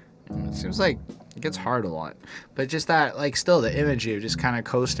 It seems like it gets hard a lot. But just that, like, still the imagery of just kind of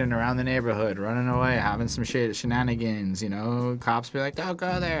coasting around the neighborhood, running away, having some shenanigans, you know. Cops be like, don't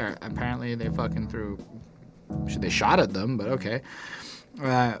go there. Apparently they fucking they shot at them, but okay.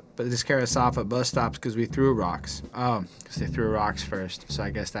 But they scare us off at bus stops because we threw rocks. Oh, because they threw rocks first. So I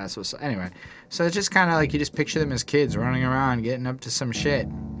guess that's what's... Anyway. So it's just kind of like you just picture them as kids running around, getting up to some shit.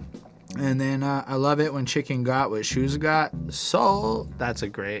 And then I love it when chicken got what shoes got. So that's a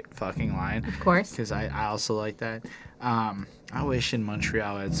great fucking line. Of course. Because I also like that. I wish in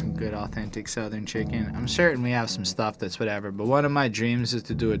Montreal I had some good authentic southern chicken. I'm certain we have some stuff that's whatever. But one of my dreams is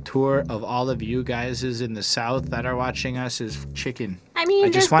to do a tour of all of you guys in the south that are watching us is chicken. I mean, I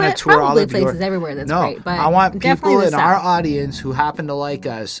just want to tour all probably of places your... everywhere that's No, great. But I want definitely people the in our South. audience who happen to like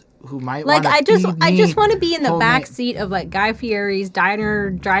us who might Like, want to I just want to be in the homemade- back seat of like Guy Fieri's diner,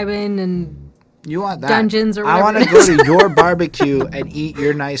 drive-in, and You want that? Dungeons or I whatever want it to go is. to your barbecue and eat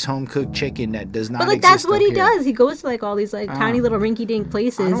your nice home cooked chicken that does not but like exist that's what up he here. does. He goes to like all these like tiny little rinky-dink I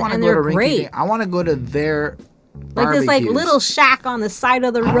places, don't want to and go to they're Rinky great. Dink. I want to go to their Like this like barbecues. little shack on the side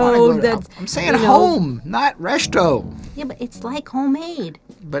of the I don't wanna road. go to- That's I'm saying you know- home, not resto. Yeah, but it's like homemade.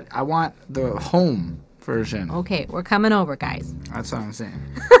 But I want the home version. Okay, we're coming over, guys. That's what I'm saying.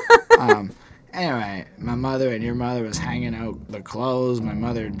 Anyway, my mother and your mother was hanging out the clothes. My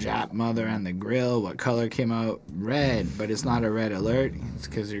mother, Jap mother, on the grill. What color came out? Red, but it's not a red alert. It's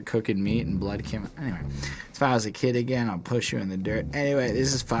because you're cooking meat and blood came out. Anyway, if I was a kid again, I'll push you in the dirt. Anyway,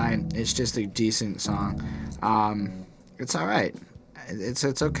 this is fine. It's just a decent song. It's all right. It's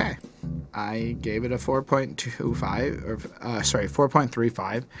okay. I gave it a 4.25 or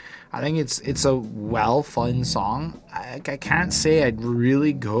 4.35. I think it's a fun song. I can't say I'd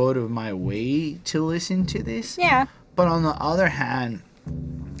really go out of my way to listen to this. Yeah. But on the other hand,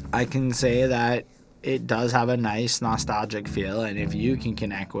 I can say that it does have a nice nostalgic feel, and if you can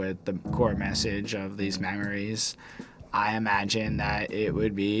connect with the core message of these memories, I imagine that it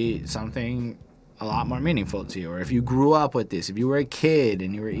would be something a lot more meaningful to you. Or if you grew up with this, if you were a kid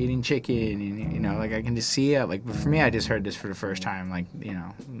and you were eating chicken, and you know, like I can just see it. Like for me, I just heard this for the first time, like, you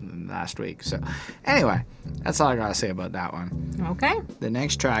know, last week. So anyway, that's all I gotta say about that one. Okay. The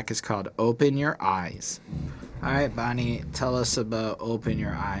next track is called Open Your Eyes. All right, Bonnie, tell us about Open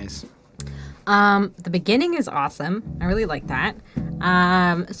Your Eyes. The beginning is awesome. I really like that.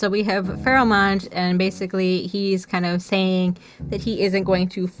 So we have Pharoah Monch, and basically he's kind of saying that he isn't going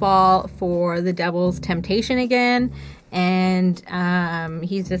to fall for the devil's temptation again. And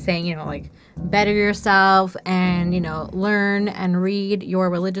he's just saying, you know, like, better yourself and, you know, learn and read your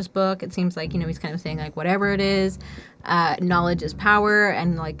religious book. It seems like, you know, he's kind of saying, like, whatever it is, knowledge is power,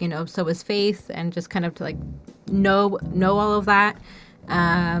 and, like, you know, so is faith, and just kind of to, like, know all of that.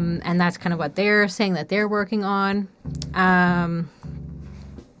 And that's kind of what they're saying that they're working on.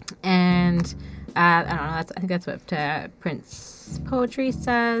 And I don't know, I think that's what Prince Poetry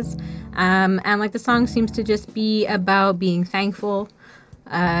says. And like the song seems to just be about being thankful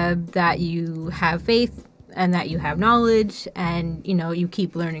that you have faith and that you have knowledge, and you know, you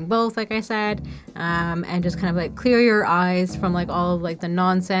keep learning both, like I said, and just kind of like clear your eyes from like all of like the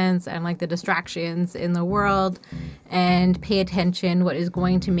nonsense and like the distractions in the world, and pay attention what is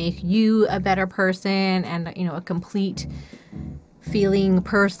going to make you a better person and, you know, a complete feeling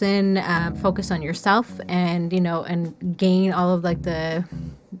person. Focus on yourself, and, you know, and gain all of like the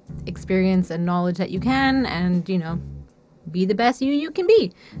experience and knowledge that you can, and, you know, be the best you can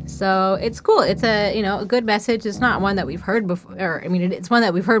be. So it's cool. It's a, you know, a good message. It's not one that we've heard before, or I mean, it's one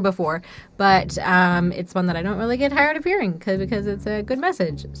that we've heard before, but it's one that I don't really get tired of hearing because it's a good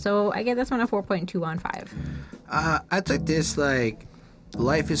message. So I get this one a 4.2 on 5. I took this like,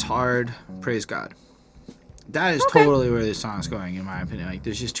 life is hard, praise God. That is Okay. totally where this song's going, in my opinion. Like,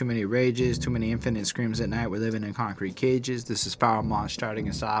 there's just too many rages, too many infinite screams at night. We're living in concrete cages. This is Pharoah Monch starting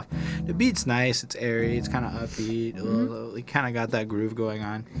us off. The beat's nice. It's airy. It's kind of upbeat. It kind of got that groove going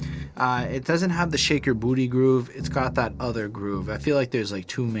on. It doesn't have the shake your booty groove. It's got that other groove. I feel like there's like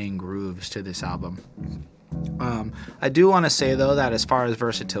two main grooves to this album. I do want to say, though, that as far as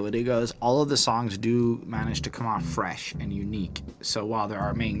versatility goes, all of the songs do manage to come off fresh and unique. So while there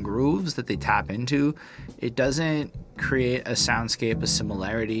are main grooves that they tap into, it doesn't create a soundscape of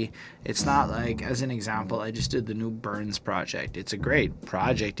similarity. It's not like, as an example, I just did the new Burns project. It's a great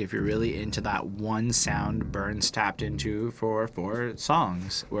project if you're really into that one sound Burns tapped into for 4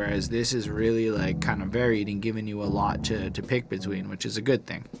 songs, whereas this is really like kind of varied and giving you a lot to pick between, which is a good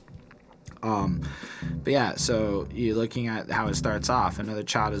thing. But yeah, so you're looking at how it starts off. Another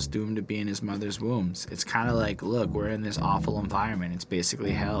child is doomed to be in his mother's wombs. It's kind of like, look, we're in this awful environment. It's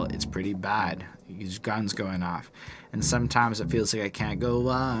basically hell. It's pretty bad. There's guns going off. And sometimes it feels like I can't go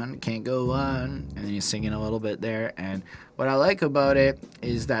on. And then you're singing a little bit there. And what I like about it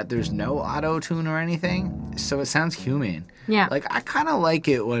is that there's no auto-tune or anything, so it sounds human. Yeah. Like, I kind of like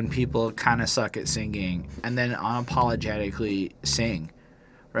it when people kind of suck at singing and then unapologetically sing.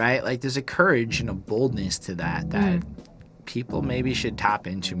 Right? Like, there's a courage and a boldness to that people maybe should tap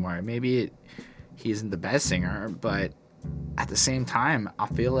into more. Maybe he isn't the best singer, but at the same time, I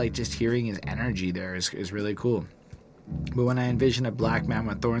feel like just hearing his energy there is really cool. But when I envision a black man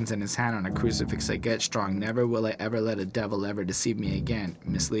with thorns in his hand on a crucifix, I get strong. Never will I ever let a devil ever deceive me again,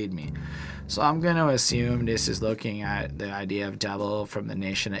 mislead me. So I'm going to assume this is looking at the idea of devil from the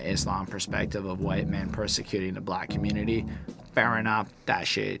Nation of Islam perspective of white men persecuting the black community. Fair enough. That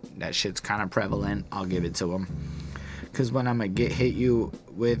shit's kind of prevalent. I'll give it to him. Because when I'm going to hit you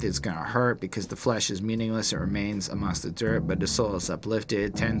with, it's going to hurt, because the flesh is meaningless. It remains amongst the dirt, but the soul is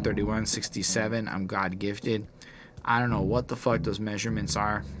uplifted. 10:31:67. I'm God gifted. I don't know what the fuck those measurements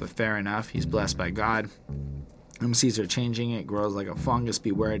are, but fair enough. He's blessed by God. Seeds are changing. It grows like a fungus.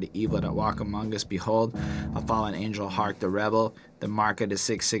 Beware the evil that walk among us. Behold, a fallen angel, hark the rebel. The mark of the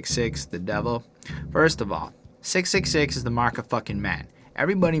 666, the devil. First of all, 666 is the mark of fucking man.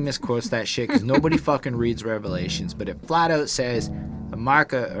 Everybody misquotes that shit because nobody fucking reads Revelations, but it flat out says a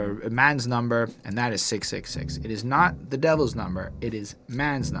mark or a man's number, and that is 666. It is not the devil's number. It is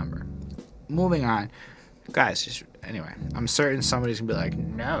man's number. Moving on. Guys, just anyway, I'm certain somebody's gonna be like,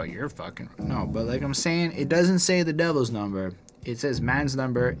 no, you're fucking no, but like I'm saying, it doesn't say the devil's number. It says man's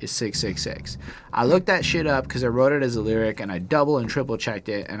number is 666. I looked that shit up because I wrote it as a lyric, and I double and triple checked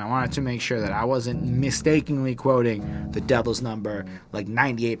it, and I wanted to make sure that I wasn't mistakenly quoting the devil's number like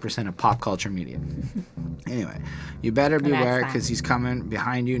 98% of pop culture media. Anyway, you better beware because he's coming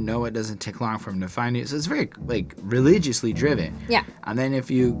behind you. No, it doesn't take long for him to find you. So it's very like religiously driven. Yeah. And then if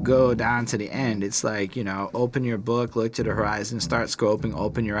you go down to the end, it's like, you know, open your book, look to the horizon, start scoping,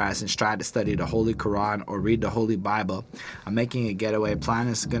 open your eyes, and strive to study the Holy Quran or read the Holy Bible. I'm making a getaway plan.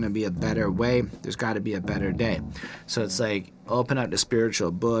 Is going to be a better way. There's got to be a better day. So it's like open up the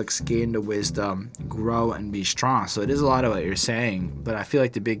spiritual books, gain the wisdom, grow, and be strong. So it is a lot of what you're saying, but I feel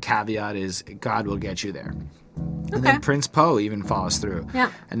like the big caveat is God will get you there. And then Prince Poe even follows through.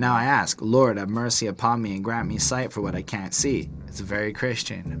 Yeah. And now I ask, Lord, have mercy upon me and grant me sight for what I can't see. It's very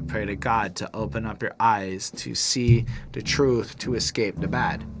Christian. Pray to God to open up your eyes to see the truth, to escape the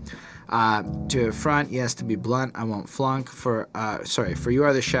bad. To front, yes, to be blunt, I won't flunk. For you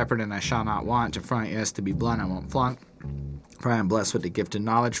are the shepherd, and I shall not want. To front, yes, to be blunt, I won't flunk. For I am blessed with the gift of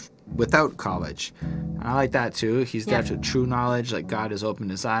knowledge without college. And I like that too. He's deaf to true knowledge, like God has opened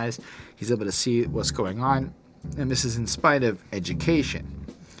his eyes. He's able to see what's going on. And this is in spite of education.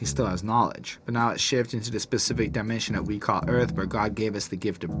 He still has knowledge. But now let's shift into the specific dimension that we call earth, where God gave us the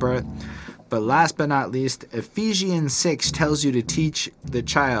gift of birth. But last but not least, Ephesians 6 tells you to teach the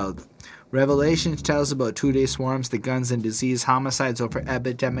child. Revelation tells about two-day swarms, the guns and disease, homicides over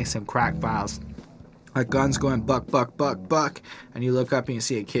epidemics, and crack vials. Like guns going buck, buck, buck, buck, and you look up and you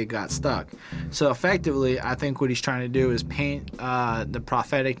see a kid got stuck. So effectively, I think what he's trying to do is paint the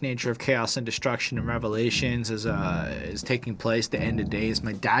prophetic nature of chaos and destruction in Revelations as taking place the end of days.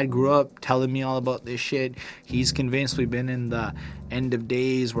 My dad grew up telling me all about this shit. He's convinced we've been in the end of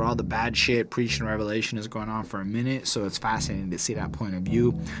days where all the bad shit preached in Revelation is going on for a minute. So it's fascinating to see that point of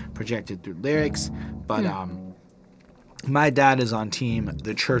view projected through lyrics. But my dad is on team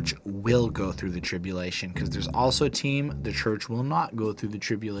the church will go through the tribulation, because there's also a team the church will not go through the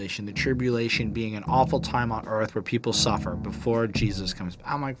tribulation being an awful time on earth where people suffer before Jesus comes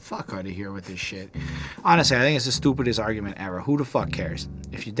back. I'm like, fuck out of here with this shit. Honestly, I think it's the stupidest argument ever. Who the fuck cares?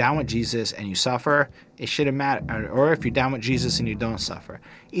 If you're down with Jesus and you suffer, it shouldn't matter. Or if you're down with Jesus and you don't suffer,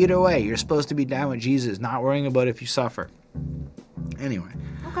 either way, you're supposed to be down with Jesus, not worrying about if you suffer. Anyway,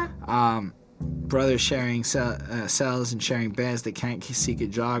 brothers sharing cells and sharing beds. They can't seek a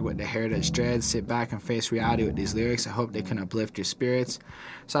jog with the heritage dread. Sit back and face reality with these lyrics. I hope they can uplift your spirits.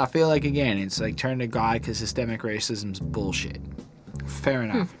 So I feel like, again, it's like turn to God because systemic racism's bullshit. Fair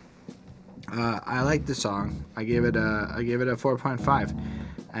enough. I like the song. I gave it a 4.5,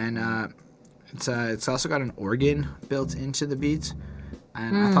 and it's also got an organ built into the beats,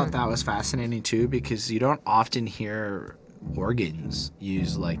 and I thought that was fascinating too, because you don't often hear organs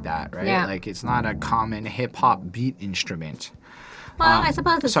used like that, right? Yeah. Like it's not a common hip-hop beat instrument. Well, I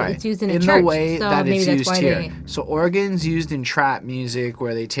suppose it's used in a in church, the way so that maybe it's that's used why here. So organs used in trap music,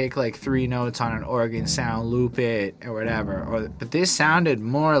 where they take like 3 notes on an organ sound, loop it or whatever. But this sounded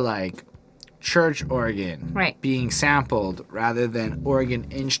more like church organ being sampled rather than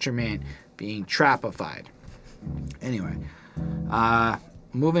organ instrument being trapified. Anyway,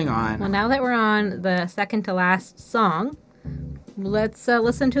 moving on. Well, now that we're on the second to last song, let's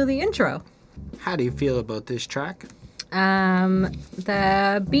listen to the intro. How do you feel about this track?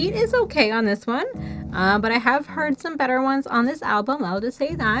 The beat is okay on this one, but I have heard some better ones on this album. I'll just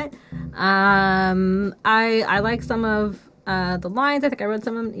say that. I like some of the lines. I think I wrote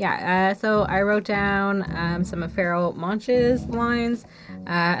some of them. Yeah. So I wrote down some of Pharoah Monch's lines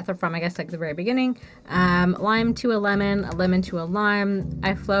from, I guess, like the very beginning. Lime to a lemon to a lime.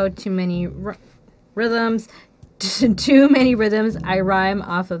 I flowed too many rhythms. Too many rhythms. I rhyme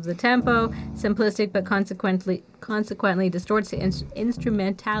off of the tempo. Simplistic, but consequently distorts the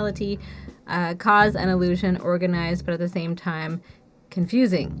instrumentality. Cause an illusion. Organized, but at the same time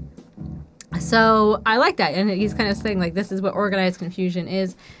confusing. So I like that, and he's kind of saying like this is what organized confusion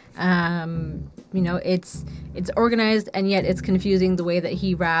is. It's organized and yet it's confusing the way that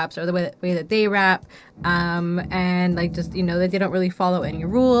he raps or the way that they rap, and like just that they don't really follow any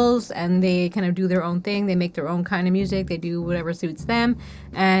rules and they kind of do their own thing. They make their own kind of music. They do whatever suits them,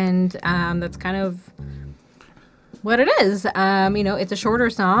 and that's kind of what it is. It's a shorter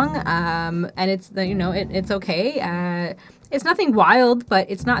song, and it's it's okay. It's nothing wild, but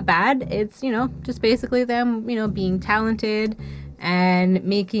it's not bad. It's, just basically them, being talented and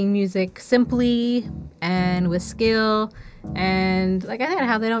making music simply and with skill. And like I said,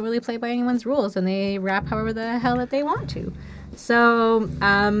 how they don't really play by anyone's rules and they rap however the hell that they want to. So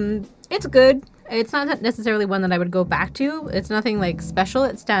it's good. It's not necessarily one that I would go back to. It's nothing like special.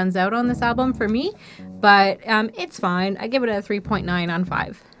 It stands out on this album for me, but it's fine. I give it a 3.9 on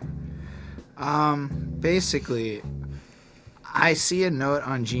 5. Basically, I see a note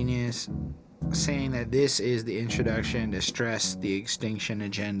on Genius saying that this is the introduction to Stress the Extinction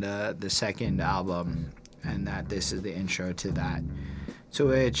Agenda, the second album, and that this is the intro to that. To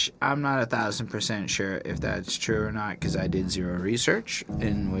which I'm not 1,000% sure if that's true or not, because I did zero research,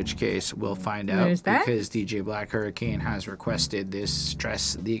 in which case we'll find out. Because DJ Black Hurricane has requested this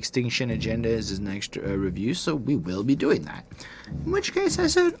Stress the Extinction Agenda as his next review, so we will be doing that. In which case I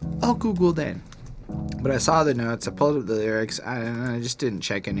said, I'll Google then. But I saw the notes, I pulled up the lyrics, and I just didn't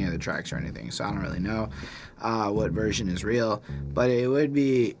check any of the tracks or anything, so I don't really know what version is real. But it would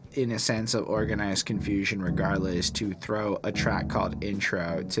be, in a sense, of organized confusion regardless to throw a track called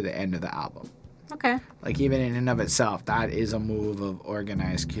Intro to the end of the album. Okay. Like, even in and of itself, that is a move of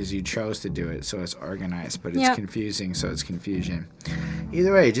organized because you chose to do it, so it's organized, but it's confusing, so it's confusion.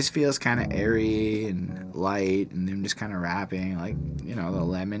 Either way, it just feels kind of airy and light, and them just kind of rapping, like, the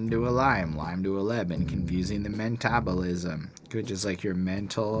lemon to a lime to a lemon, confusing the metabolism, which is like your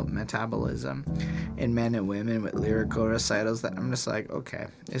mental metabolism, in men and women with lyrical recitals that I'm just like, okay,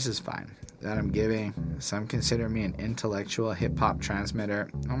 this is fine. That I'm giving. Some consider me an intellectual hip-hop transmitter.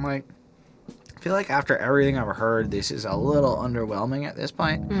 I'm like, I feel like after everything I've heard, this is a little underwhelming at this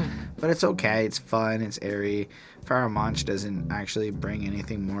point. But it's okay. It's fun. It's airy. Pharoah Monch doesn't actually bring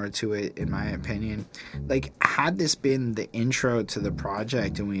anything more to it, in my opinion. Like, had this been the intro to the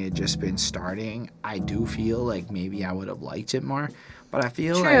project and we had just been starting, I do feel like maybe I would have liked it more. But I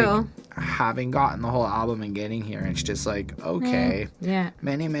feel like having gotten the whole album and getting here, it's just like, okay. Yeah.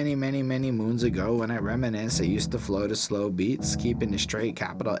 Many, many, many, many moons ago, when I reminisce, I used to flow to slow beats, keeping it straight,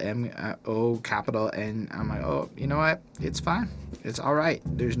 capital M, O, capital N. I'm like, oh, you know what? It's fine. It's all right.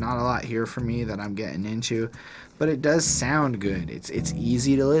 There's not a lot here for me that I'm getting into. But it does sound good. It's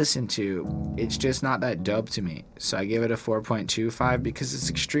easy to listen to. It's just not that dope to me. So I give it a 4.25 because it's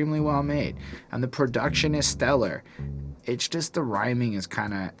extremely well made. And the production is stellar. It's just the rhyming is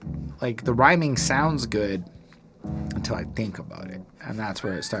kind of, like, the rhyming sounds good until I think about it. And that's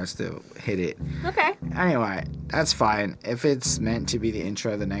where it starts to hit it. Okay. Anyway, that's fine. If it's meant to be the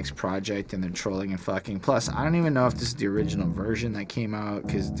intro of the next project and they're trolling and fucking. Plus, I don't even know if this is the original version that came out,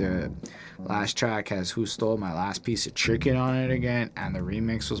 because the last track has Who Stole My Last Piece of Chicken on it again, and the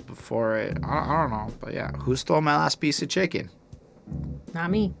remix was before it. I don't know. But yeah, Who Stole My Last Piece of Chicken? Not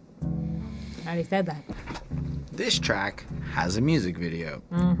me. I already said that. This track has a music video.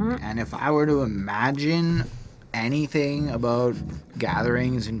 And if I were to imagine anything about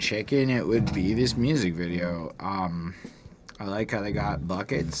gatherings and chicken, it would be this music video. I like how they got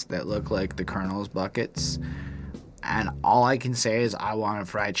buckets that look like the Colonel's buckets. And all I can say is I want a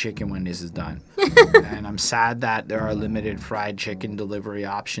fried chicken when this is done. And I'm sad that there are limited fried chicken delivery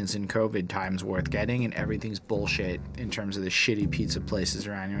options in COVID times worth getting, and everything's bullshit in terms of the shitty pizza places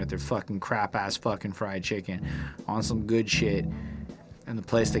around here with their fucking crap-ass fucking fried chicken. I want some good shit. And the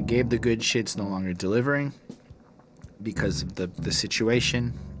place that gave the good shit's no longer delivering because of the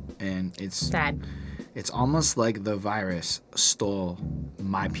situation. And it's sad. It's almost like the virus stole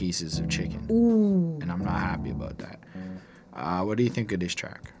my pieces of chicken. Ooh. And I'm not happy about that. What do you think of this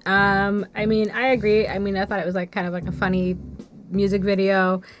track? I mean, I agree. I mean, I thought it was like kind of like a funny music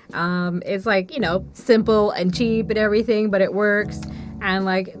video. It's like, simple and cheap and everything, but it works. And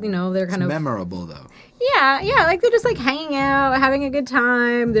like, they're kind of memorable though. Yeah, like they're just like hanging out, having a good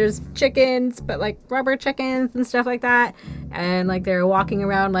time. There's chickens, but like rubber chickens and stuff like that. And like they're walking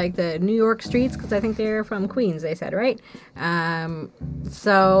around like the New York streets because I think they're from Queens, they said, right?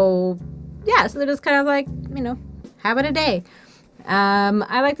 So yeah, so they're just kind of like, having a day.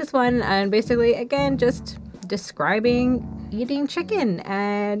 I like this one, and basically, again, just describing eating chicken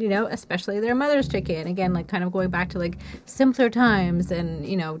and, especially their mother's chicken. Again, like kind of going back to like simpler times and,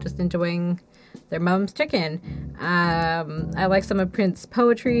 just enjoying their mom's chicken. I like some of Prince's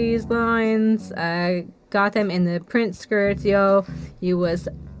poetry's lines. I got them in the Prince skirts, yo. You was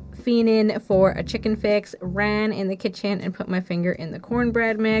fiending for a chicken fix, ran in the kitchen and put my finger in the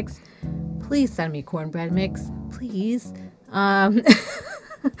cornbread mix. Please send me cornbread mix, please. Mom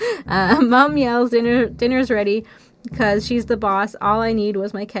yells, dinner's ready because she's the boss. All I need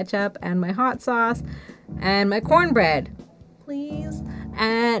was my ketchup and my hot sauce and my cornbread, please.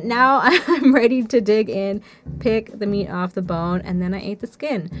 And now I'm ready to dig in, pick the meat off the bone, and then I ate the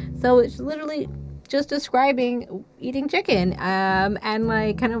skin. So it's literally just describing eating chicken, and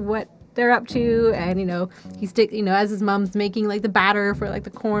like kind of what they're up to. And as his mom's making like the batter for like the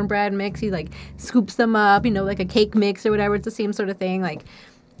cornbread mix, he like scoops them up, like a cake mix or whatever. It's the same sort of thing. Like,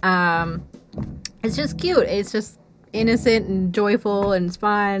 it's just cute. It's just innocent and joyful and it's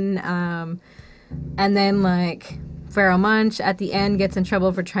fun. And then like Pharaoh Monch at the end gets in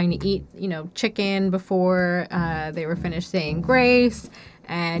trouble for trying to eat, chicken before they were finished saying grace.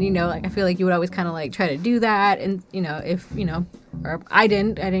 And, like, I feel like you would always kind of like try to do that. And, if, or I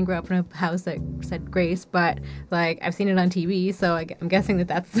didn't grow up in a house that said grace, but like I've seen it on TV. So I'm guessing that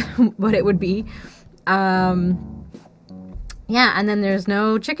that's what it would be. Yeah, and then there's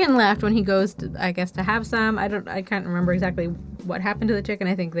no chicken left when he goes to, I guess, to have some. I can't remember exactly what happened to the chicken.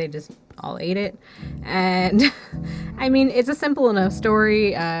 I think they just all ate it. And I mean, it's a simple enough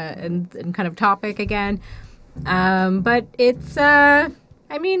story and kind of topic again. But it's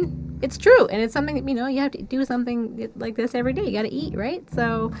it's true, and it's something that, you have to do something like this every day. You got to eat, right?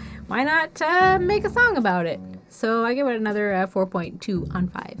 So why not make a song about it? So I give it another 4.2 on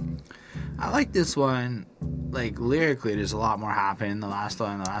 5. I like this one. Like, lyrically, there's a lot more happening. The last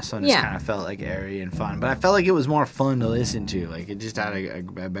one just kind of felt like airy and fun. But I felt like it was more fun to listen to. Like, it just had a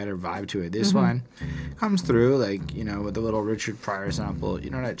better vibe to it. This one comes through, like, with the little Richard Pryor sample.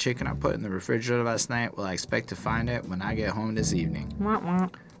 You know that chicken I put in the refrigerator last night? Well, I expect to find it when I get home this evening.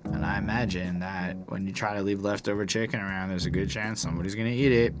 And I imagine that when you try to leave leftover chicken around, there's a good chance somebody's going to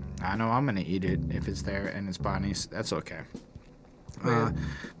eat it. I know I'm going to eat it if it's there and it's Bonnie's. That's okay. But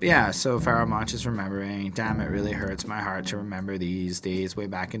yeah, so Pharaoh Monch is remembering. Damn, it really hurts my heart to remember these days way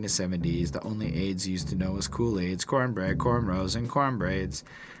back in the 70s. The only AIDS used to know was Kool-Aids, cornbread, cornrows, and corn braids.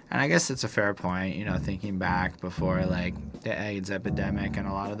 And I guess it's a fair point, thinking back before like the AIDS epidemic and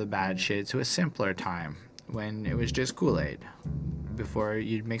a lot of the bad shit to a simpler time when it was just Kool-Aid before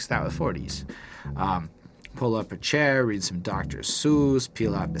you'd mix that with 40s. Pull up a chair, read some Dr. Seuss,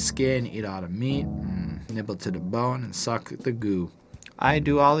 peel off the skin, eat all the meat, nibble to the bone, and suck the goo. I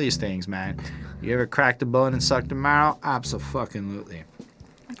do all these things, man. You ever crack the bone and suck the marrow? Abso-fucking-lutely.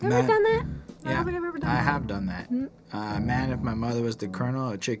 Have you ever done that? Yeah, I have done that. Man, if my mother was the colonel,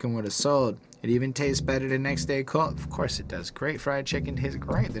 a chicken would have sold. It even tastes better the next day cold. Of course it does. Great fried chicken tastes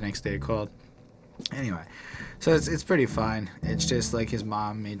great the next day cold. Anyway, so it's pretty fun. It's just like his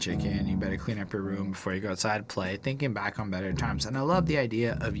mom made chicken. You better clean up your room before you go outside and play. Thinking back on better times. And I love the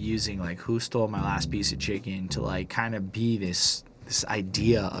idea of using like Who Stole My Last Piece of Chicken to like kind of be this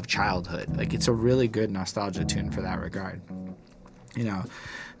idea of childhood. Like, it's a really good nostalgia tune for that regard.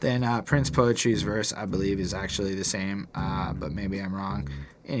 Then Prince Poetry's verse, I believe, is actually the same, but maybe I'm wrong.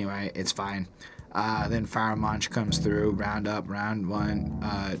 Anyway, it's fine. Then Pharaoh Monch comes through, round up, round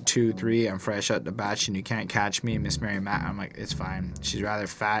 1, 2, 3, I'm fresh out the batch and you can't catch me, Miss Mary Matt. I'm like, it's fine. She's rather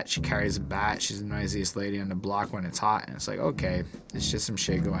fat, she carries a bat, she's the noisiest lady on the block when it's hot, and it's like, okay, it's just some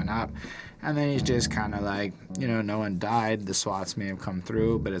shit going up. And then he's just kind of like, no one died, the SWATs may have come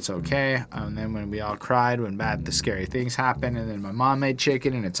through, but it's okay. And then when we all cried, when the scary things happened, and then my mom made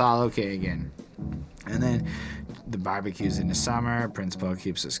chicken, and it's all okay again. And then the barbecue's in the summer. Prince Paul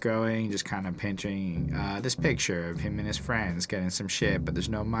keeps us going, just kind of pinching this picture of him and his friends getting some shit, but there's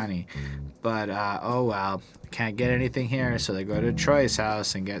no money. But, oh well, can't get anything here, so they go to Troy's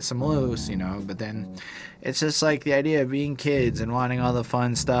house and get some loose, But then it's just like the idea of being kids and wanting all the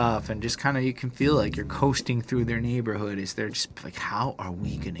fun stuff, and just kind of you can feel like you're coasting through their neighborhood. Is they're just like, how are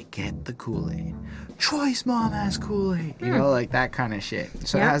we gonna get the Kool-Aid? Troy's mom has Kool-Aid, you know, like that kind of shit.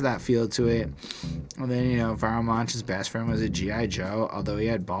 So it has that feel to it. And then, you know, Pharoah Monch's best friend was a G.I. Joe, although he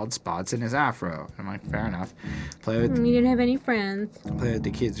had bald spots in his afro. I'm like, fair enough. You didn't have any friends. Play with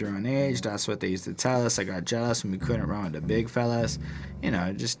the kids your own age. That's what they used to tell us. I got jealous when we couldn't run with the big fellas. You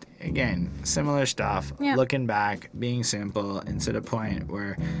know, just, again, similar stuff. Yeah. Looking back, being simple, and to the point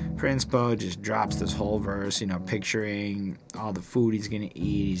where Prince Bo just drops this whole verse, you know, picturing all the food he's going to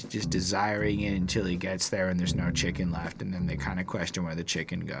eat. He's just desiring it until he gets there and there's no chicken left. And then they kind of question where the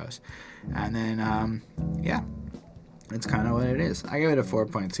chicken goes. And then, yeah. It's kind of what it is. I give it a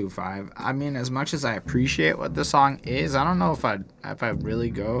 4.25. I mean, as much as I appreciate what the song is, I don't know if I'd really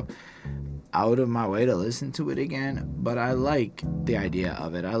go out of my way to listen to it again, but I like the idea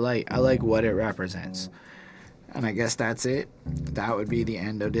of it. I like what it represents. And I guess that's it. That would be the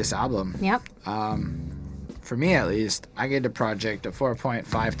end of this album. Yep. For me, at least, I give the project a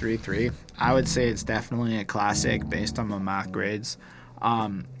 4.533. I would say it's definitely a classic based on my math grades.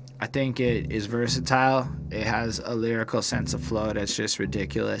 I think it is versatile. It has a lyrical sense of flow that's just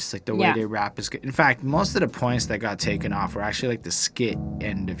ridiculous. Like the way they rap is good. In fact, most of the points that got taken off were actually like the skit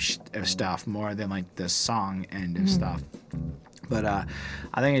end of stuff more than like the song end of stuff. But I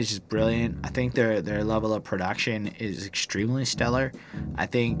think it's just brilliant. I think their level of production is extremely stellar. I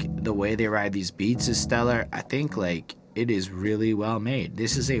think the way they ride these beats is stellar. I think like it is really well made.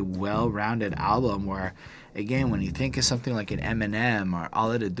 This is a well-rounded album where, again, when you think of something like an Eminem or all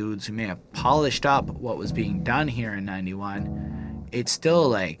of the dudes who may have polished up what was being done here in 91, it's still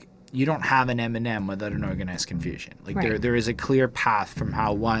like you don't have an Eminem without an Organized Confusion. Like there is a clear path from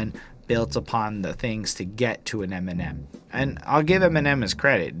how one built upon the things to get to an Eminem. And I'll give Eminem his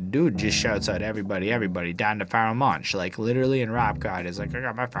credit. Dude just shouts out everybody, down to Pharoah Monch. Like, literally in Rap God is like, I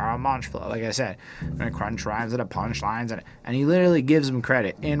got my Pharoah Monch flow. Like I said, I'm gonna crunch rhymes and a punchlines. And he literally gives him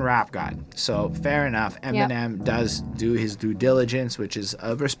credit in Rap God. So, fair enough. Eminem does do his due diligence, which is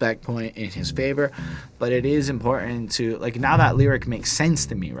a respect point in his favor. But it is important to, like, now that lyric makes sense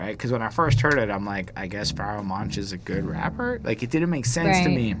to me, right? Because when I first heard it, I'm like, I guess Pharoah Monch is a good rapper. Like, it didn't make sense to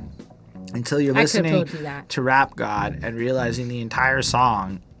me. Until you're listening to Rap God and realizing the entire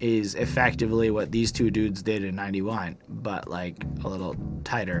song is effectively what these two dudes did in 91, but like a little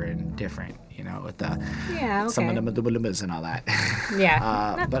tighter and different, you know, with the some of the and all that.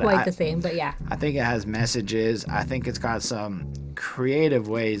 Not quite the same, but yeah. I think it has messages. I think it's got some creative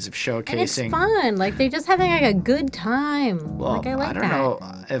ways of showcasing. And it's fun. Like, they're just having like a good time. Well, like, I like I don't know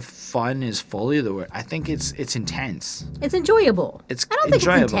if fun is fully the word. I think it's intense. It's enjoyable. I don't think it's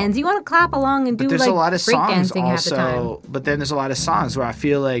intense. You want to clap along and do like a lot of songs breakdancing half the time. But then there's a lot of songs where I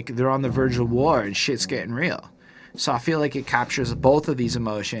feel like they're on the verge of war and shit's getting real. So I feel like it captures both of these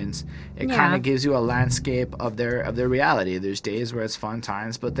emotions. It kind of gives you a landscape of their reality. There's days where it's fun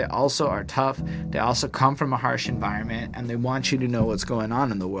times, but they also are tough. They also come from a harsh environment, and they want you to know what's going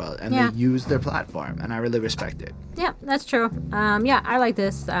on in the world. And they use their platform, and I really respect it. Yeah, that's true. I like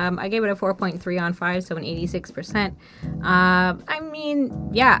this. I gave it a 4.3 on 5, so an 86%. I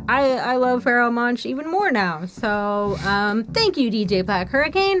mean, I love Pharoah Monch even more now. So thank you, DJ Black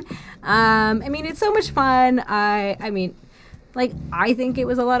Hurricane. I mean, it's so much fun. I mean, like, I think it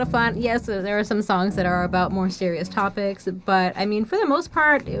was a lot of fun. Yes, there are some songs that are about more serious topics, but I mean, for the most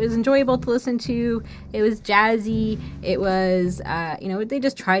part, it was enjoyable to listen to. It was jazzy. It was, they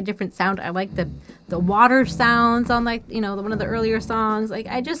just tried different sound. I like the water sounds on, like, one of the earlier songs. Like,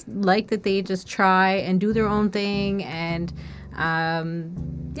 I just like that they just try and do their own thing, and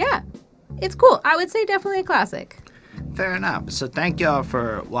it's cool. I would say definitely a classic. Fair enough. So thank y'all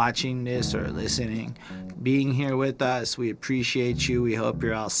for watching this or listening, being here with us. We appreciate you. We hope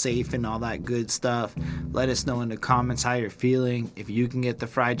you're all safe and all that good stuff. Let us know in the comments how you're feeling. If you can get the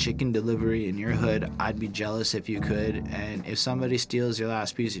fried chicken delivery in your hood, I'd be jealous if you could. And if somebody steals your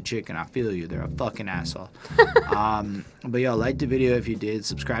last piece of chicken, I feel you. They're a fucking asshole. But yo, like the video if you did.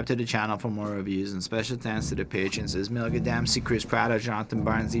 Subscribe to the channel for more reviews. And special thanks to the patrons. Ismail Gadamsi, Chris Prado, Jonathan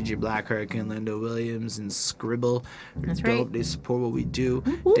Barnes, DJ Black Hurricane, Linda Williams, and Scribble. That's right. They support what we do.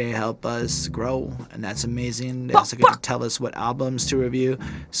 They help us grow. And that's amazing. They also get to tell us what albums to review.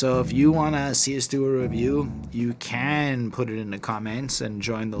 So if you want to see us do a review, you can put it in the comments and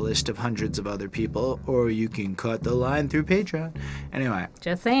join the list of hundreds of other people, or you can cut the line through Patreon. Anyway,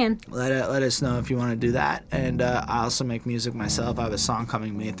 just saying. Let us know if you want to do that. And I also make music myself. I have a song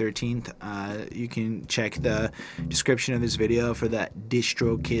coming May 13th. You can check the description of this video for that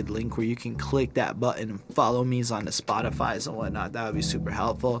DistroKid link where you can click that button and follow me on the Spotify's and whatnot. That would be super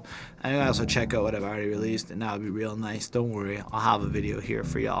helpful. And you can also check out what I've already released released, and that would be real nice. Don't worry, I'll have a video here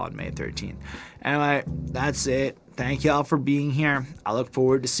for y'all on May 13th. Anyway, that's it. Thank y'all for being here. I look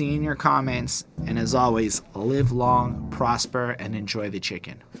forward to seeing your comments. And as always, live long, prosper, and enjoy the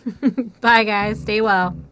chicken. Bye, guys. Stay well.